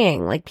just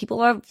saying, like, people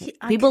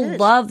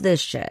love this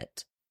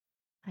shit.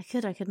 I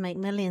could make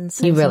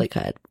millions. You really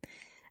could.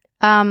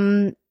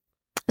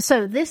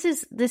 So this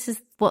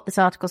is what this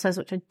article says,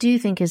 which I do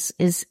think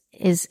is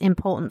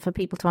important for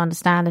people to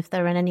understand if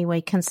they're in any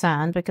way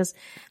concerned, because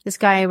this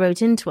guy who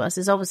wrote into us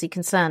is obviously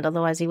concerned,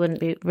 otherwise he wouldn't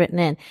be written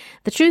in.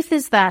 The truth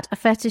is that a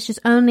fetish is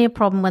only a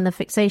problem when the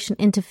fixation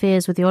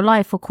interferes with your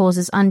life or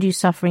causes undue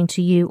suffering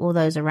to you or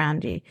those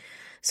around you.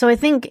 So I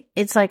think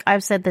it's like,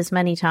 I've said this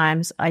many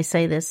times, I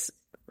say this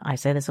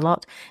a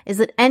lot, is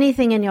that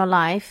anything in your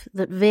life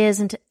that veers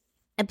into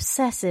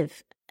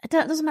obsessive, it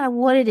doesn't matter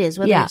what it is,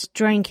 whether Yeah. it's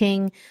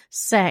drinking,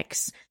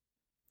 sex,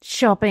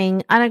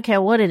 shopping, I don't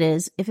care what it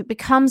is. If it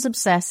becomes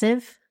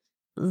obsessive,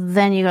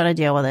 then you got to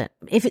deal with it.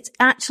 If it's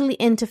actually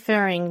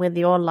interfering with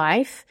your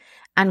life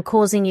and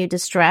causing you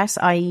distress,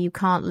 i.e. you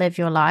can't live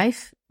your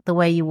life the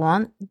way you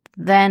want,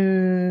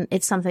 then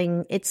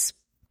it's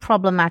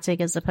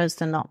problematic as opposed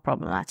to not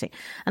problematic.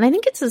 And I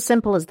think it's as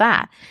simple as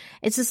that.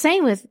 It's the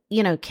same with,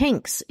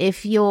 kinks.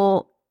 If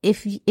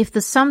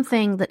there's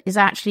something that is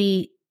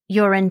actually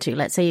you're into,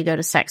 let's say you go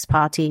to sex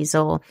parties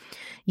or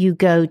you're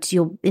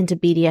into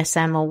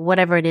BDSM or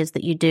whatever it is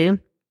that you do,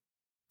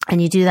 and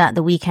you do that at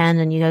the weekend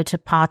and you go to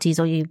parties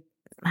or you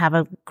have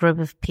a group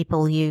of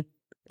people you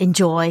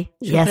enjoy.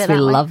 Yes, we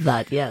love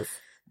that. Yes.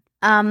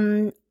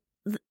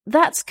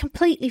 That's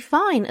completely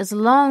fine as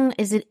long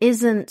as it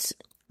isn't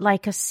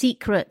like a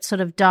secret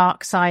sort of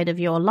dark side of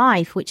your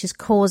life, which is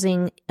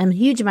causing a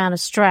huge amount of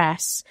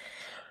stress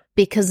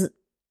because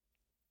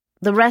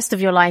the rest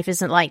of your life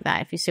isn't like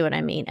that, if you see what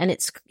I mean. And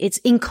it's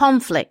in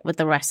conflict with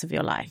the rest of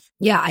your life.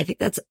 Yeah, I think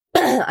that's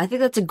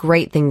a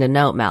great thing to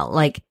note, Mel.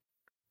 Like,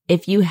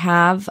 if you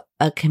have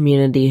a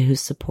community who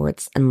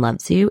supports and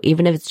loves you,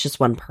 even if it's just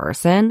one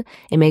person,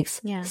 it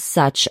makes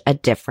such a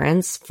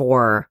difference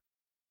for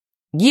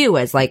you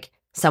as like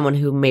someone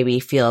who maybe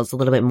feels a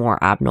little bit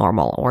more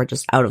abnormal or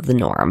just out of the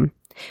norm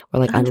or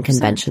like 100%.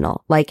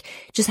 Unconventional. Like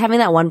just having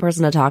that one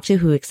person to talk to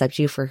who accepts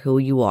you for who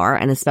you are.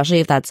 And especially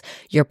if that's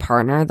your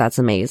partner, that's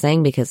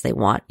amazing because they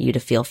want you to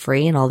feel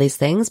free and all these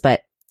things.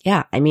 But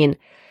yeah, I mean,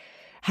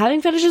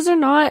 having fetishes they're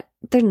not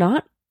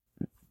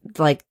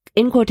like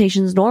in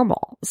quotations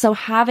normal. So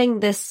having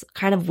this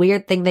kind of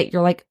weird thing that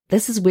you're like,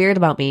 this is weird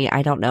about me.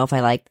 I don't know if I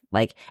like,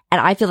 and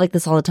I feel like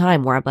this all the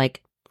time where I'm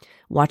like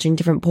watching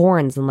different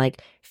porns and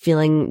like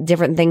feeling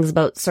different things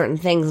about certain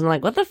things. And I'm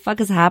like, what the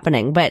fuck is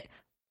happening? But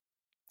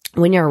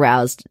when you're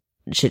aroused,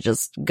 shit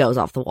just goes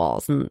off the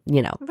walls. And,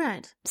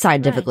 right.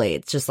 Scientifically,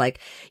 It's just like,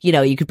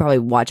 you could probably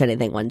watch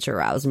anything once you're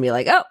aroused and be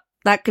like, oh,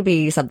 that could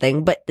be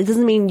something. But it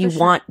doesn't mean you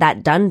want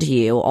that done to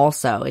you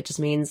also. It just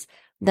means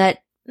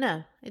that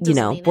no, it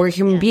doesn't mean we're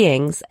human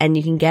beings and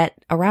you can get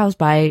aroused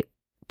by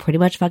pretty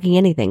much fucking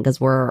anything because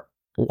we're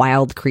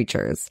wild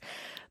creatures.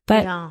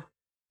 But yeah,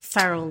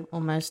 feral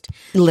almost.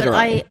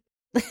 Literally.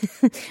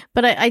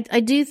 But I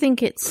do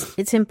think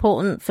it's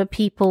important for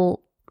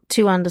people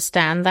to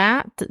understand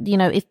that,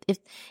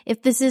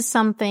 if this is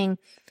something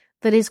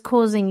that is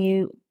causing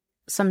you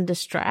some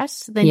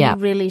distress, then you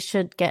really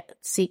should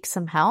seek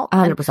some help.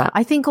 100%.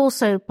 I think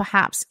also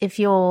perhaps if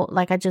you're,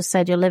 like I just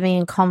said, you're living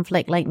in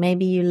conflict, like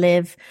maybe you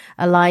live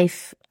a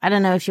life, I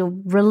don't know if you're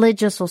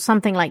religious or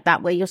something like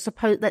that, where let's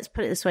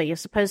put it this way, you're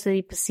supposed to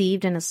be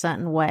perceived in a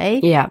certain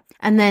way. Yeah.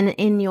 And then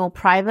in your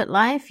private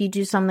life, you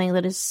do something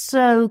that is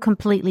so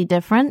completely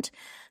different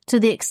to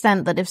the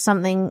extent that if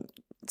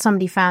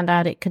somebody found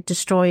out it could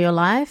destroy your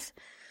life,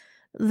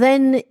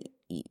 then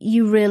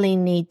you really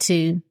need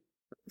to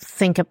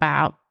think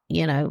about,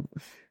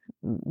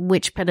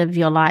 which part of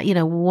your life,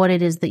 what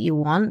it is that you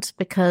want,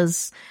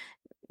 because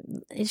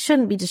it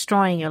shouldn't be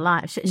destroying your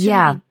life. It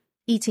shouldn't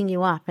be eating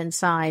you up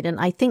inside. And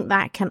I think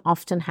that can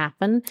often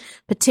happen,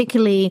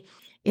 particularly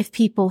if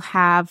people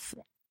have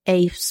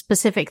a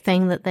specific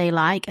thing that they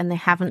like and they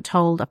haven't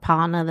told a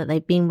partner that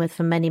they've been with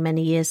for many,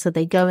 many years. So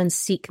they go and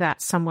seek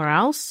that somewhere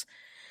else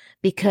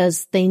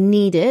because they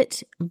need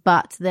it,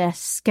 but they're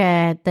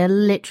scared. They're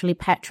literally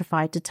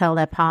petrified to tell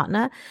their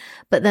partner.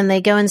 But then they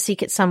go and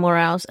seek it somewhere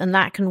else, and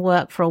that can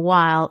work for a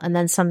while. And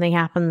then something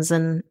happens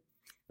and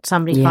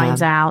somebody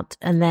finds out,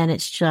 and then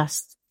it's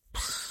just...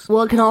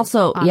 Well, it can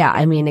also,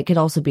 it could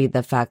also be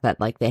the fact that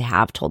like they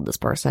have told this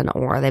person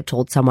or they've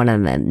told someone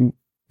and then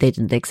they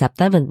didn't accept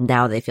them and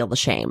now they feel the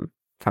shame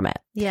from it.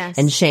 Yes.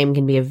 And shame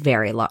can be a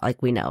very lot,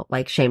 like we know,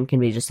 like shame can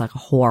be just like a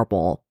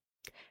horrible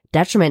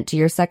detriment to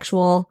your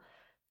sexual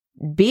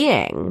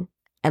being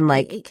and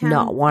like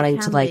not wanting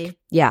to like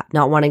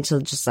not wanting to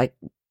just like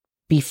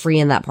be free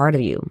in that part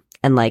of you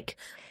and like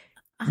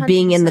 100%.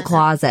 Being in the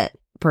closet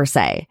per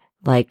se,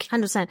 like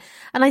 100%.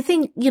 And I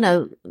think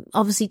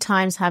obviously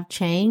times have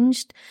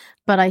changed,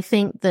 but I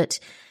think that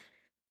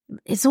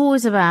it's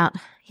always about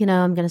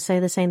I'm going to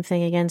say the same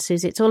thing again,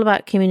 Susie. It's all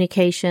about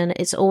communication.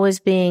 It's always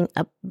being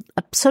a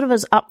sort of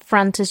as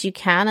upfront as you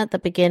can at the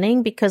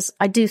beginning, because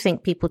I do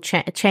think people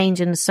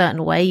change in a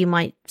certain way. You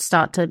might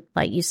start to,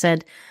 like you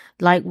said,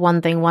 like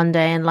one thing one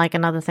day and like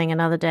another thing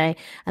another day.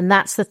 And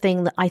that's the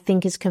thing that I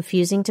think is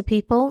confusing to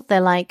people. They're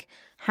like,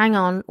 hang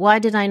on, why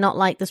did I not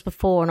like this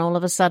before? And all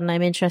of a sudden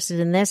I'm interested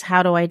in this.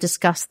 How do I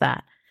discuss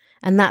that?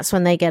 And that's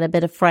when they get a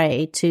bit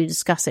afraid to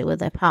discuss it with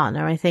their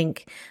partner. I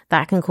think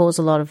that can cause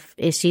a lot of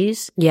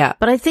issues. Yeah.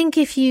 But I think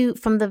if you,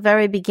 from the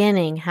very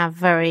beginning,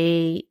 have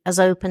as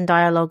open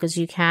dialogue as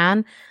you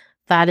can,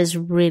 that is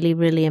really,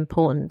 really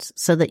important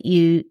so that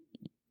you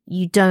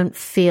don't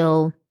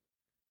feel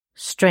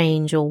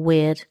strange or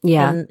weird.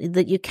 Yeah. And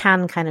that you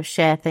can kind of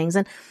share things.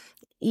 And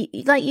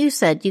like you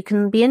said, you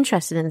can be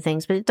interested in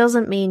things, but it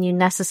doesn't mean you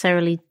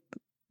necessarily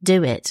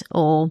do it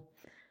or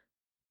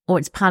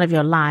it's part of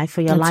your life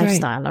or your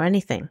lifestyle or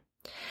anything.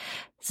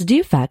 So do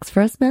you have facts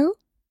for us, Mel?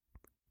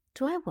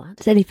 Do I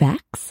what? Any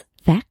facts?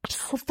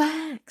 Facts? Oh,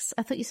 facts.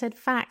 I thought you said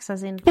facts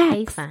as in a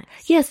Facts. fax.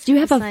 Yes, do you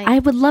have It's like- I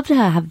would love to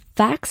have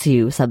fax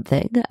you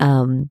something.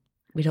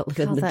 We don't live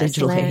in the that's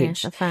digital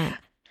hilarious, age. a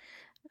fact.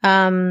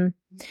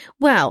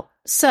 Well,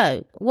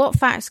 so what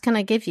facts can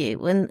I give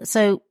you?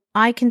 So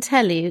I can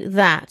tell you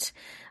that,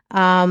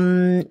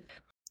 number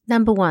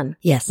one.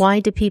 Yes. Why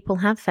do people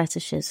have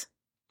fetishes?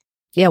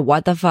 Yeah,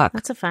 what the fuck?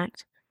 That's a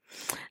fact.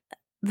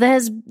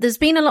 There's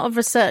been a lot of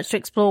research to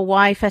explore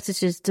why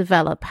fetishes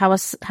develop.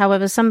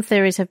 However, some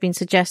theories have been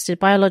suggested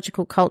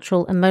biological,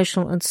 cultural,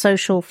 emotional, and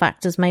social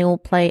factors may all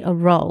play a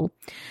role.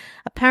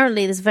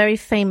 Apparently, this very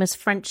famous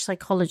French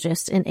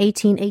psychologist in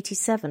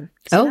 1887.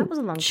 So that was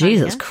a long time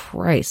Jesus ago.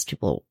 Christ.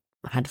 People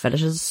had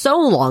fetishes so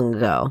long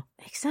ago.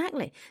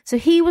 Exactly. So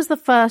he was the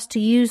first to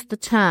use the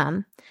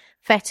term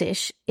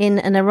fetish in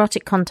an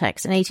erotic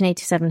context in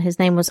 1887. His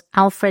name was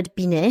Alfred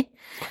Binet.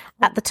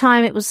 At the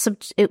time, it was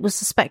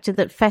suspected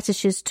that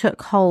fetishes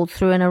took hold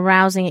through an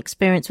arousing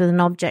experience with an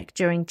object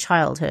during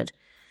childhood,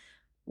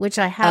 which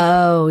I have.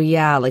 Oh,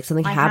 yeah. Like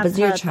something I happens have in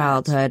your heard that.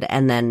 childhood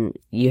and then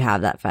you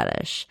have that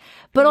fetish.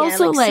 But Yeah,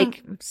 also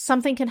like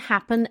something can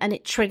happen and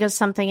it triggers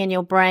something in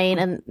your brain,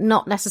 and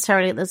not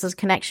necessarily that there's a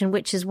connection,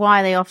 which is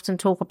why they often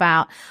talk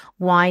about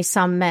why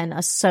some men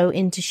are so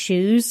into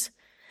shoes.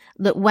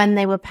 That when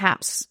they were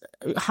perhaps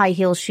high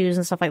heel shoes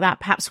and stuff like that,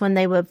 perhaps when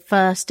they were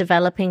first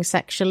developing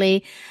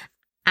sexually,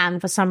 and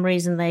for some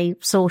reason they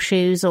saw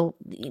shoes or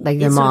like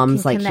their it sort of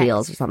mom's can like connect.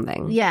 heels or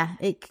something. Yeah,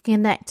 it can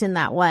connect in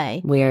that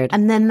way. Weird.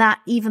 And then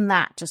that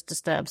just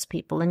disturbs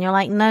people, and you're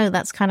like, no,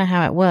 that's kind of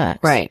how it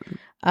works. Right.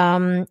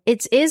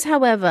 It is,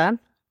 however,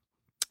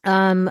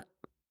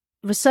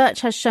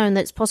 research has shown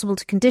that it's possible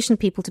to condition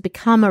people to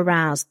become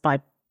aroused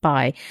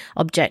by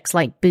objects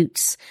like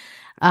boots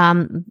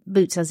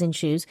as in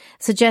shoes,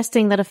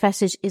 suggesting that a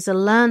fetish is a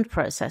learned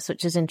process,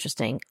 which is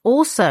interesting.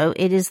 Also,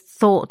 it is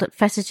thought that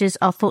fetishes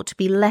are thought to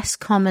be less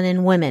common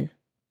in women.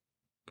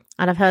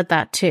 And I've heard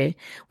that too,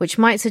 which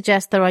might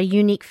suggest there are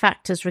unique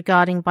factors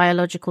regarding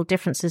biological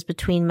differences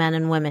between men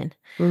and women.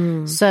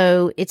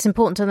 So it's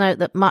important to note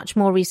that much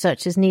more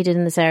research is needed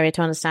in this area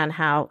to understand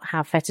how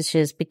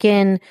fetishes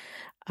begin,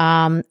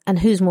 and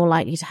who's more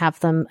likely to have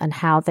them and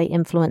how they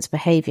influence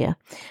behavior.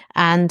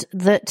 And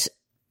that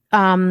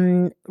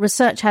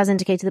research has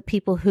indicated that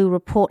people who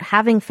report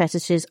having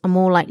fetishes are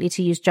more likely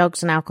to use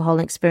drugs and alcohol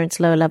and experience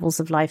lower levels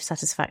of life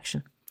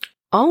satisfaction.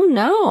 Oh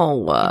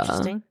no.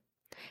 Interesting.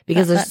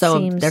 Because That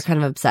seems- they're kind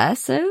of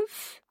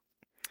obsessive.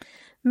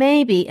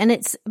 Maybe. And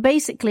it's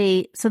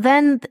basically, so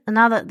then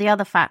the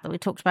other fact that we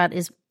talked about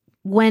is,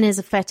 when is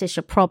a fetish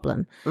a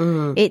problem?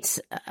 It's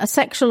a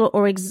sexual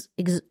or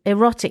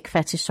erotic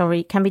fetish,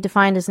 can be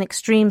defined as an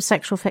extreme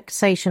sexual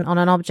fixation on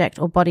an object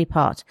or body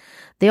part.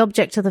 The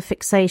object of the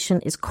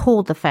fixation is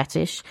called the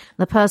fetish.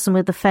 The person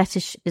with the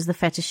fetish is the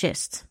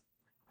fetishist,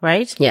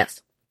 right?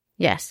 Yes.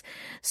 Yes.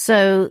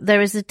 So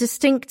there is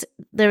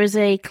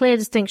a clear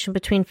distinction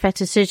between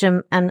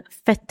fetishism and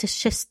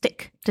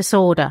fetishistic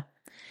disorder.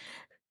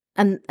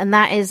 And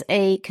that is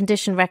a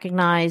condition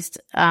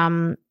recognized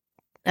in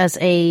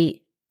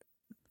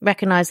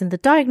the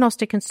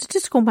Diagnostic and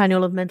Statistical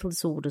Manual of Mental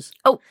Disorders.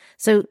 Oh.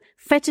 So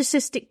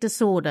fetishistic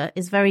disorder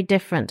is very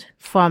different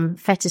from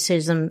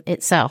fetishism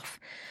itself.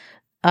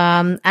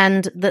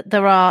 And that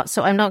there are,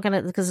 so I'm not going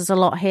to, because there's a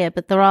lot here,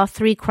 but there are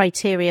 3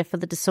 criteria for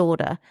the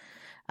disorder.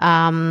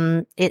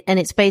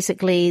 It's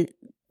basically,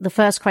 the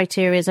first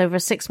criteria is over a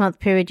 6-month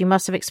period, you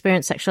must have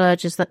experienced sexual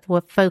urges that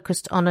were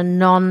focused on a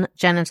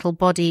non-genital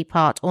body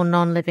part or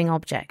non-living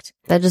object.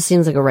 That just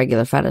seems like a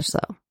regular fetish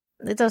though.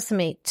 It does to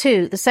me.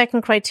 2, the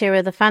second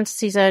criteria, the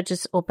fantasies,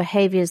 urges, or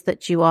behaviors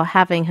that you are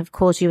having have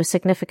caused you a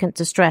significant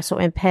distress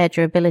or impaired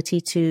your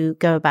ability to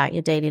go about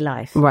your daily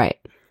life. Right.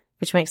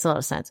 Which makes a lot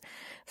of sense.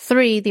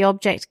 3, the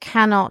object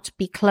cannot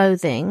be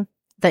clothing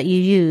that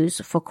you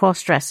use for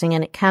cross-dressing,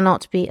 and it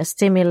cannot be a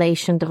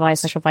stimulation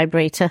device like a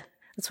vibrator.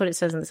 That's what it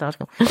says in this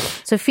article.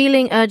 So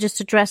feeling urges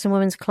to dress in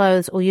women's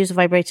clothes or use a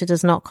vibrator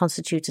does not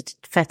constitute a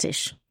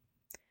fetish.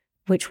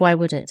 Which, why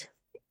would it?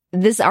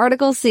 This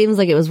article seems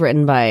like it was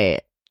written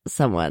by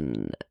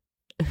someone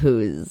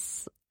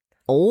who's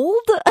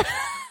old.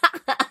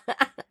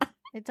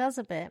 It does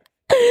a bit.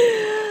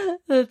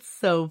 That's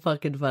so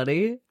fucking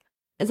funny.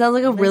 It sounds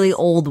like a really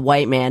old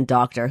white man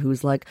doctor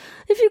who's like,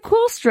 if you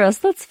cross-dress,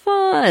 that's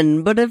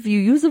fine. But if you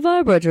use a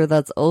vibrator,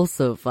 that's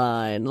also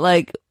fine.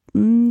 Like,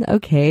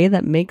 okay,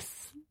 that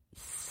makes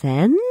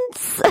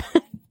sense.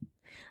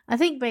 I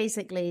think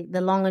basically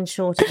the long and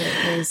short of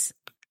it is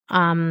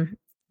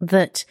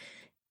that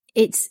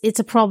it's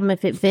a problem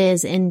if it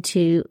veers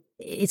into,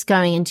 it's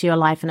going into your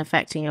life and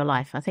affecting your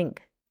life. I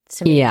think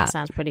to me that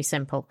sounds pretty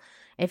simple.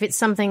 If it's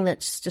something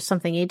that's just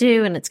something you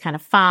do and it's kind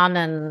of fun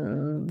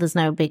and there's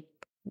no big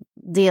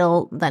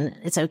deal, then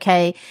it's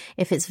okay.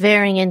 If it's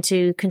veering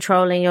into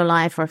controlling your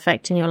life or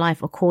affecting your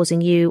life or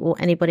causing you or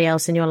anybody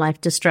else in your life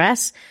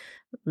distress,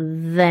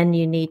 then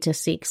you need to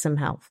seek some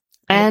help.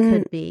 And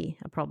it could be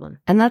a problem.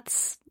 And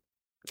that's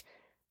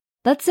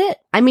it.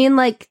 I mean,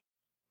 like,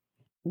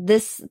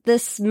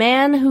 this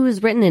man who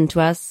has written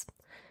into us,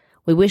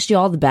 we wish you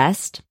all the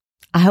best.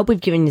 I hope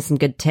we've given you some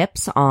good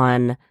tips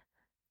on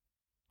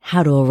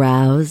how to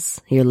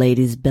arouse your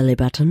lady's belly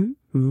button.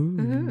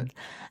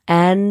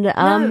 And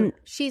no,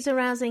 she's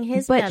arousing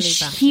his but belly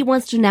button. he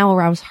wants to now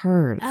arouse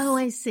hers. Oh,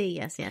 I see.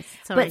 Yes. Sorry,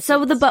 But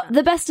so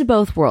the best of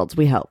both worlds,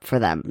 we hope for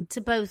them.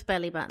 to both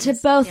belly buttons.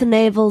 To both Yeah.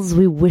 navels,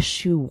 we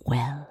wish you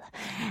well.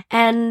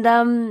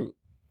 And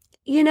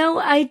you know,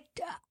 I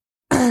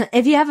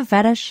if you have a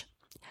fetish,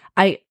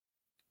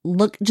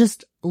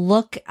 just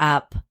look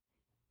up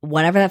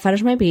whatever that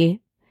fetish might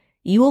be.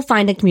 You will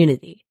find a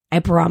community. I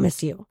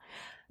promise you.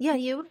 Yeah,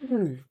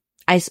 you.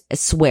 I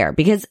swear,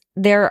 because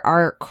there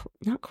are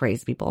not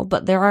crazy people,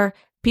 but there are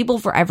people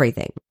for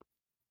everything.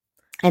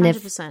 And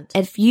 100%.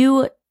 if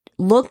you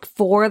look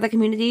for the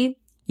community,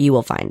 you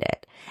will find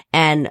it.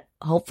 And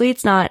hopefully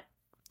it's not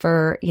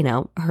for,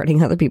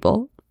 hurting other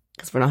people,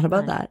 because we're not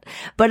about that.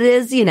 But it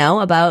is,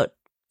 about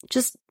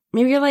just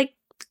maybe you're like,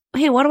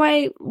 hey, why do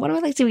I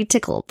like to be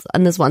tickled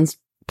on this one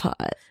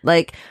spot?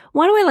 Like,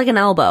 why do I like an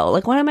elbow?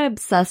 Like, why am I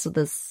obsessed with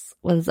this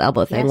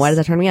elbow thing? Yes. Why does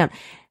that turn me on?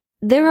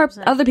 There are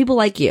 100%. other people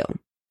like you,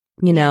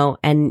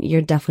 and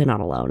you're definitely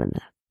not alone in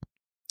that.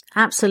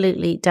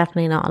 Absolutely,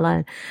 definitely not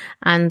alone.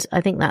 And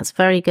I think that's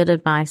very good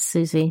advice,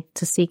 Susie,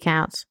 to seek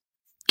out.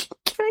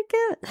 Very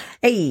good.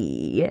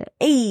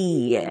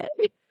 Hey.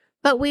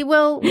 But we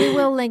will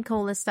link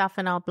all this stuff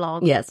in our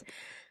blog. Yes.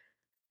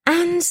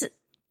 And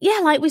yeah,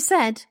 like we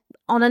said,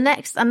 on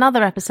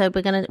another episode,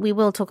 we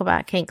will talk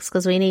about kinks,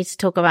 because we need to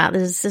talk about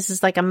this. This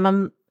is like a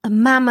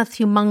mammoth,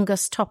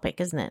 humongous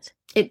topic, isn't it?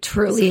 It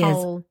truly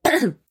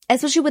is.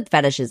 Especially with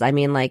fetishes. I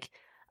mean, like,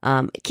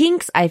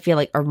 kinks, I feel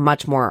like, are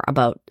much more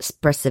about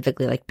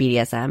specifically like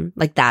BDSM.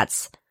 Like,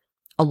 that's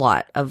a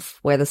lot of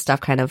where the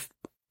stuff kind of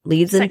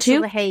leads Sexual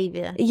into.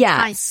 behavior.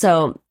 Yeah.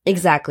 So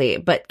exactly.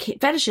 But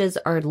fetishes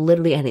are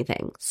literally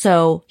anything.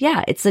 So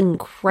yeah, it's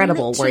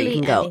incredible where you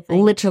can go.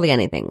 Anything. Literally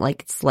anything.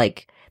 Like, it's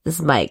like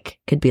this mic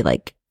could be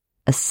like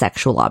a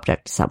sexual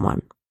object to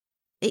someone.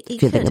 It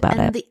if you think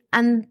about it.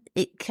 And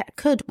it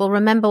could. Well,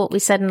 remember what we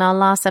said in our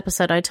last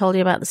episode? I told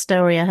you about the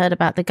story I heard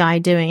about the guy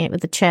doing it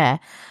with the chair.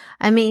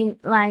 I mean,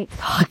 like,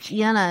 if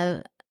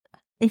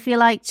you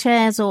like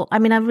chairs, I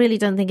really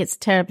don't think it's a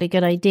terribly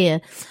good idea,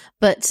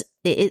 but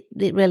it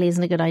really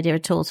isn't a good idea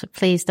at all. So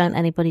please don't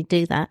anybody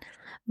do that.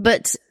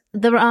 But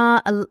there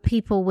are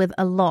people with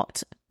a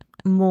lot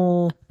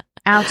more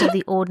out of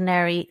the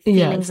ordinary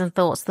feelings and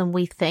thoughts than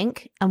we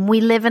think. And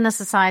we live in a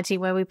society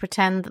where we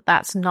pretend that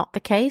that's not the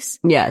case.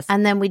 Yes.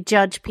 And then we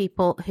judge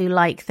people who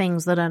like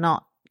things that are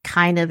not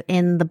kind of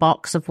in the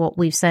box of what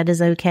we've said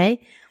is okay,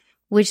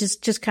 which is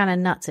just kind of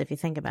nuts if you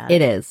think about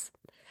it. It is.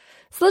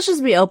 So let's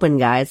just be open,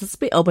 guys. Let's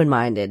be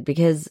open-minded,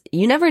 because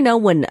you never know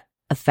when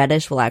a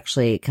fetish will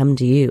actually come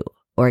to you,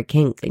 or a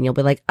kink, and you'll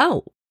be like,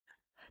 oh,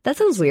 that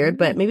sounds weird,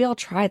 but maybe I'll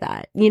try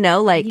that.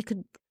 Like, You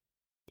could.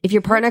 if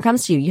your partner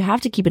comes to you, you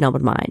have to keep an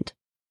open mind.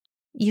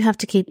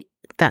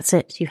 That's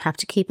it. You have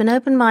to keep an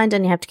open mind,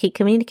 and you have to keep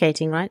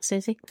communicating, right,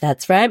 Susie?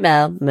 That's right,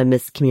 Mel. My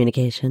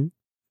miscommunication.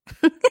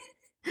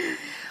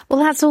 Well,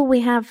 that's all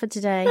we have for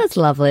today. That's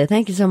lovely.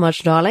 Thank you so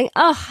much, darling.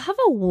 Oh, have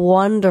a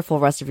wonderful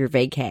rest of your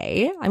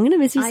vacay. I'm going to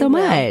miss you so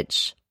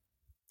much.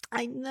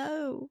 I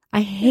know.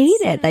 I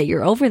hate it that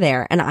you're over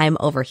there and I'm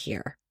over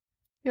here.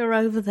 You're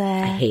over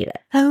there. I hate it.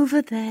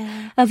 Over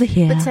there. Over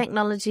here. But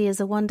technology is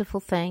a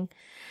wonderful thing.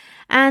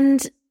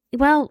 And,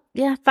 well,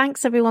 yeah,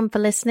 thanks everyone for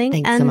listening.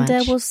 Thanks and so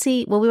much. We'll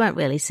see. Well, we won't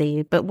really see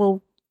you, but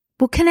we'll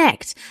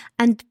connect.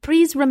 And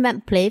please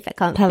remember,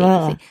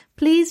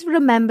 please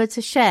remember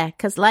to share,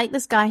 because like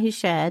this guy who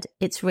shared,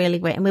 it's really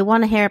great. And we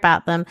want to hear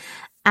about them.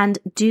 And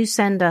do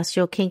send us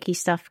your kinky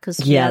stuff, because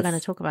we are going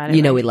to talk about it.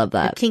 You know, right? we love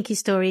that. Your kinky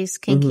stories,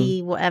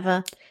 kinky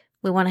whatever.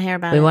 We want to hear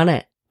about it. We want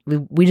it.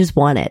 We just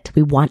want it.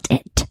 We want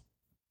it.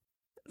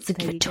 It's a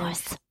There you good go.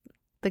 choice.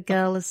 The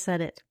girl has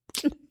said it.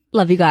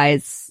 Love you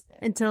guys.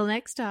 Until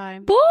next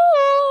time. Bye.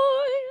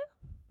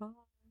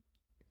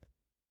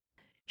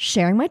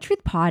 Sharing My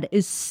Truth Pod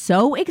is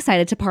so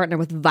excited to partner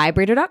with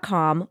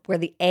Vibrator.com, where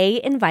the A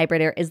in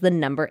vibrator is the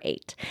number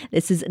 8.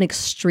 This is an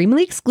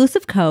extremely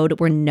exclusive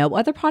code where no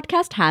other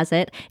podcast has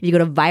it. If you go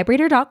to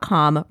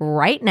Vibrator.com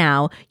right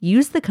now,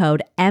 use the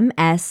code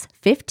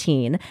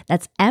MS15,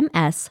 that's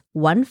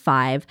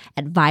MS15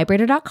 at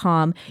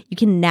Vibrator.com. You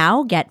can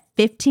now get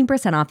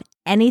 15% off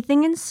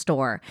anything in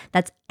store.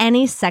 That's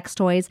any sex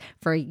toys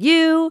for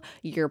you,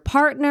 your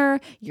partner,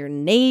 your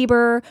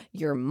neighbor,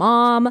 your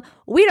mom.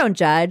 We don't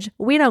judge.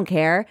 We don't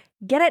care.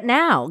 Get it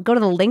now. Go to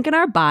the link in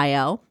our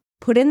bio,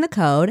 put in the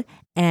code,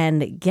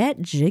 and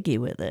get jiggy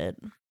with it.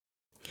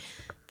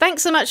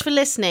 Thanks so much for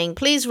listening.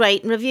 Please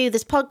rate and review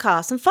this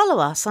podcast and follow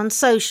us on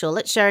social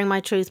at Sharing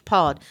My Truth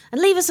Pod, and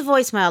leave us a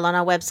voicemail on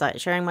our website,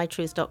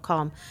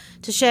 sharingmytruth.com,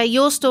 to share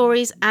your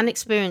stories and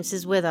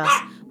experiences with us.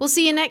 We'll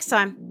see you next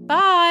time.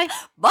 Bye.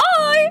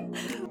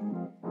 Bye!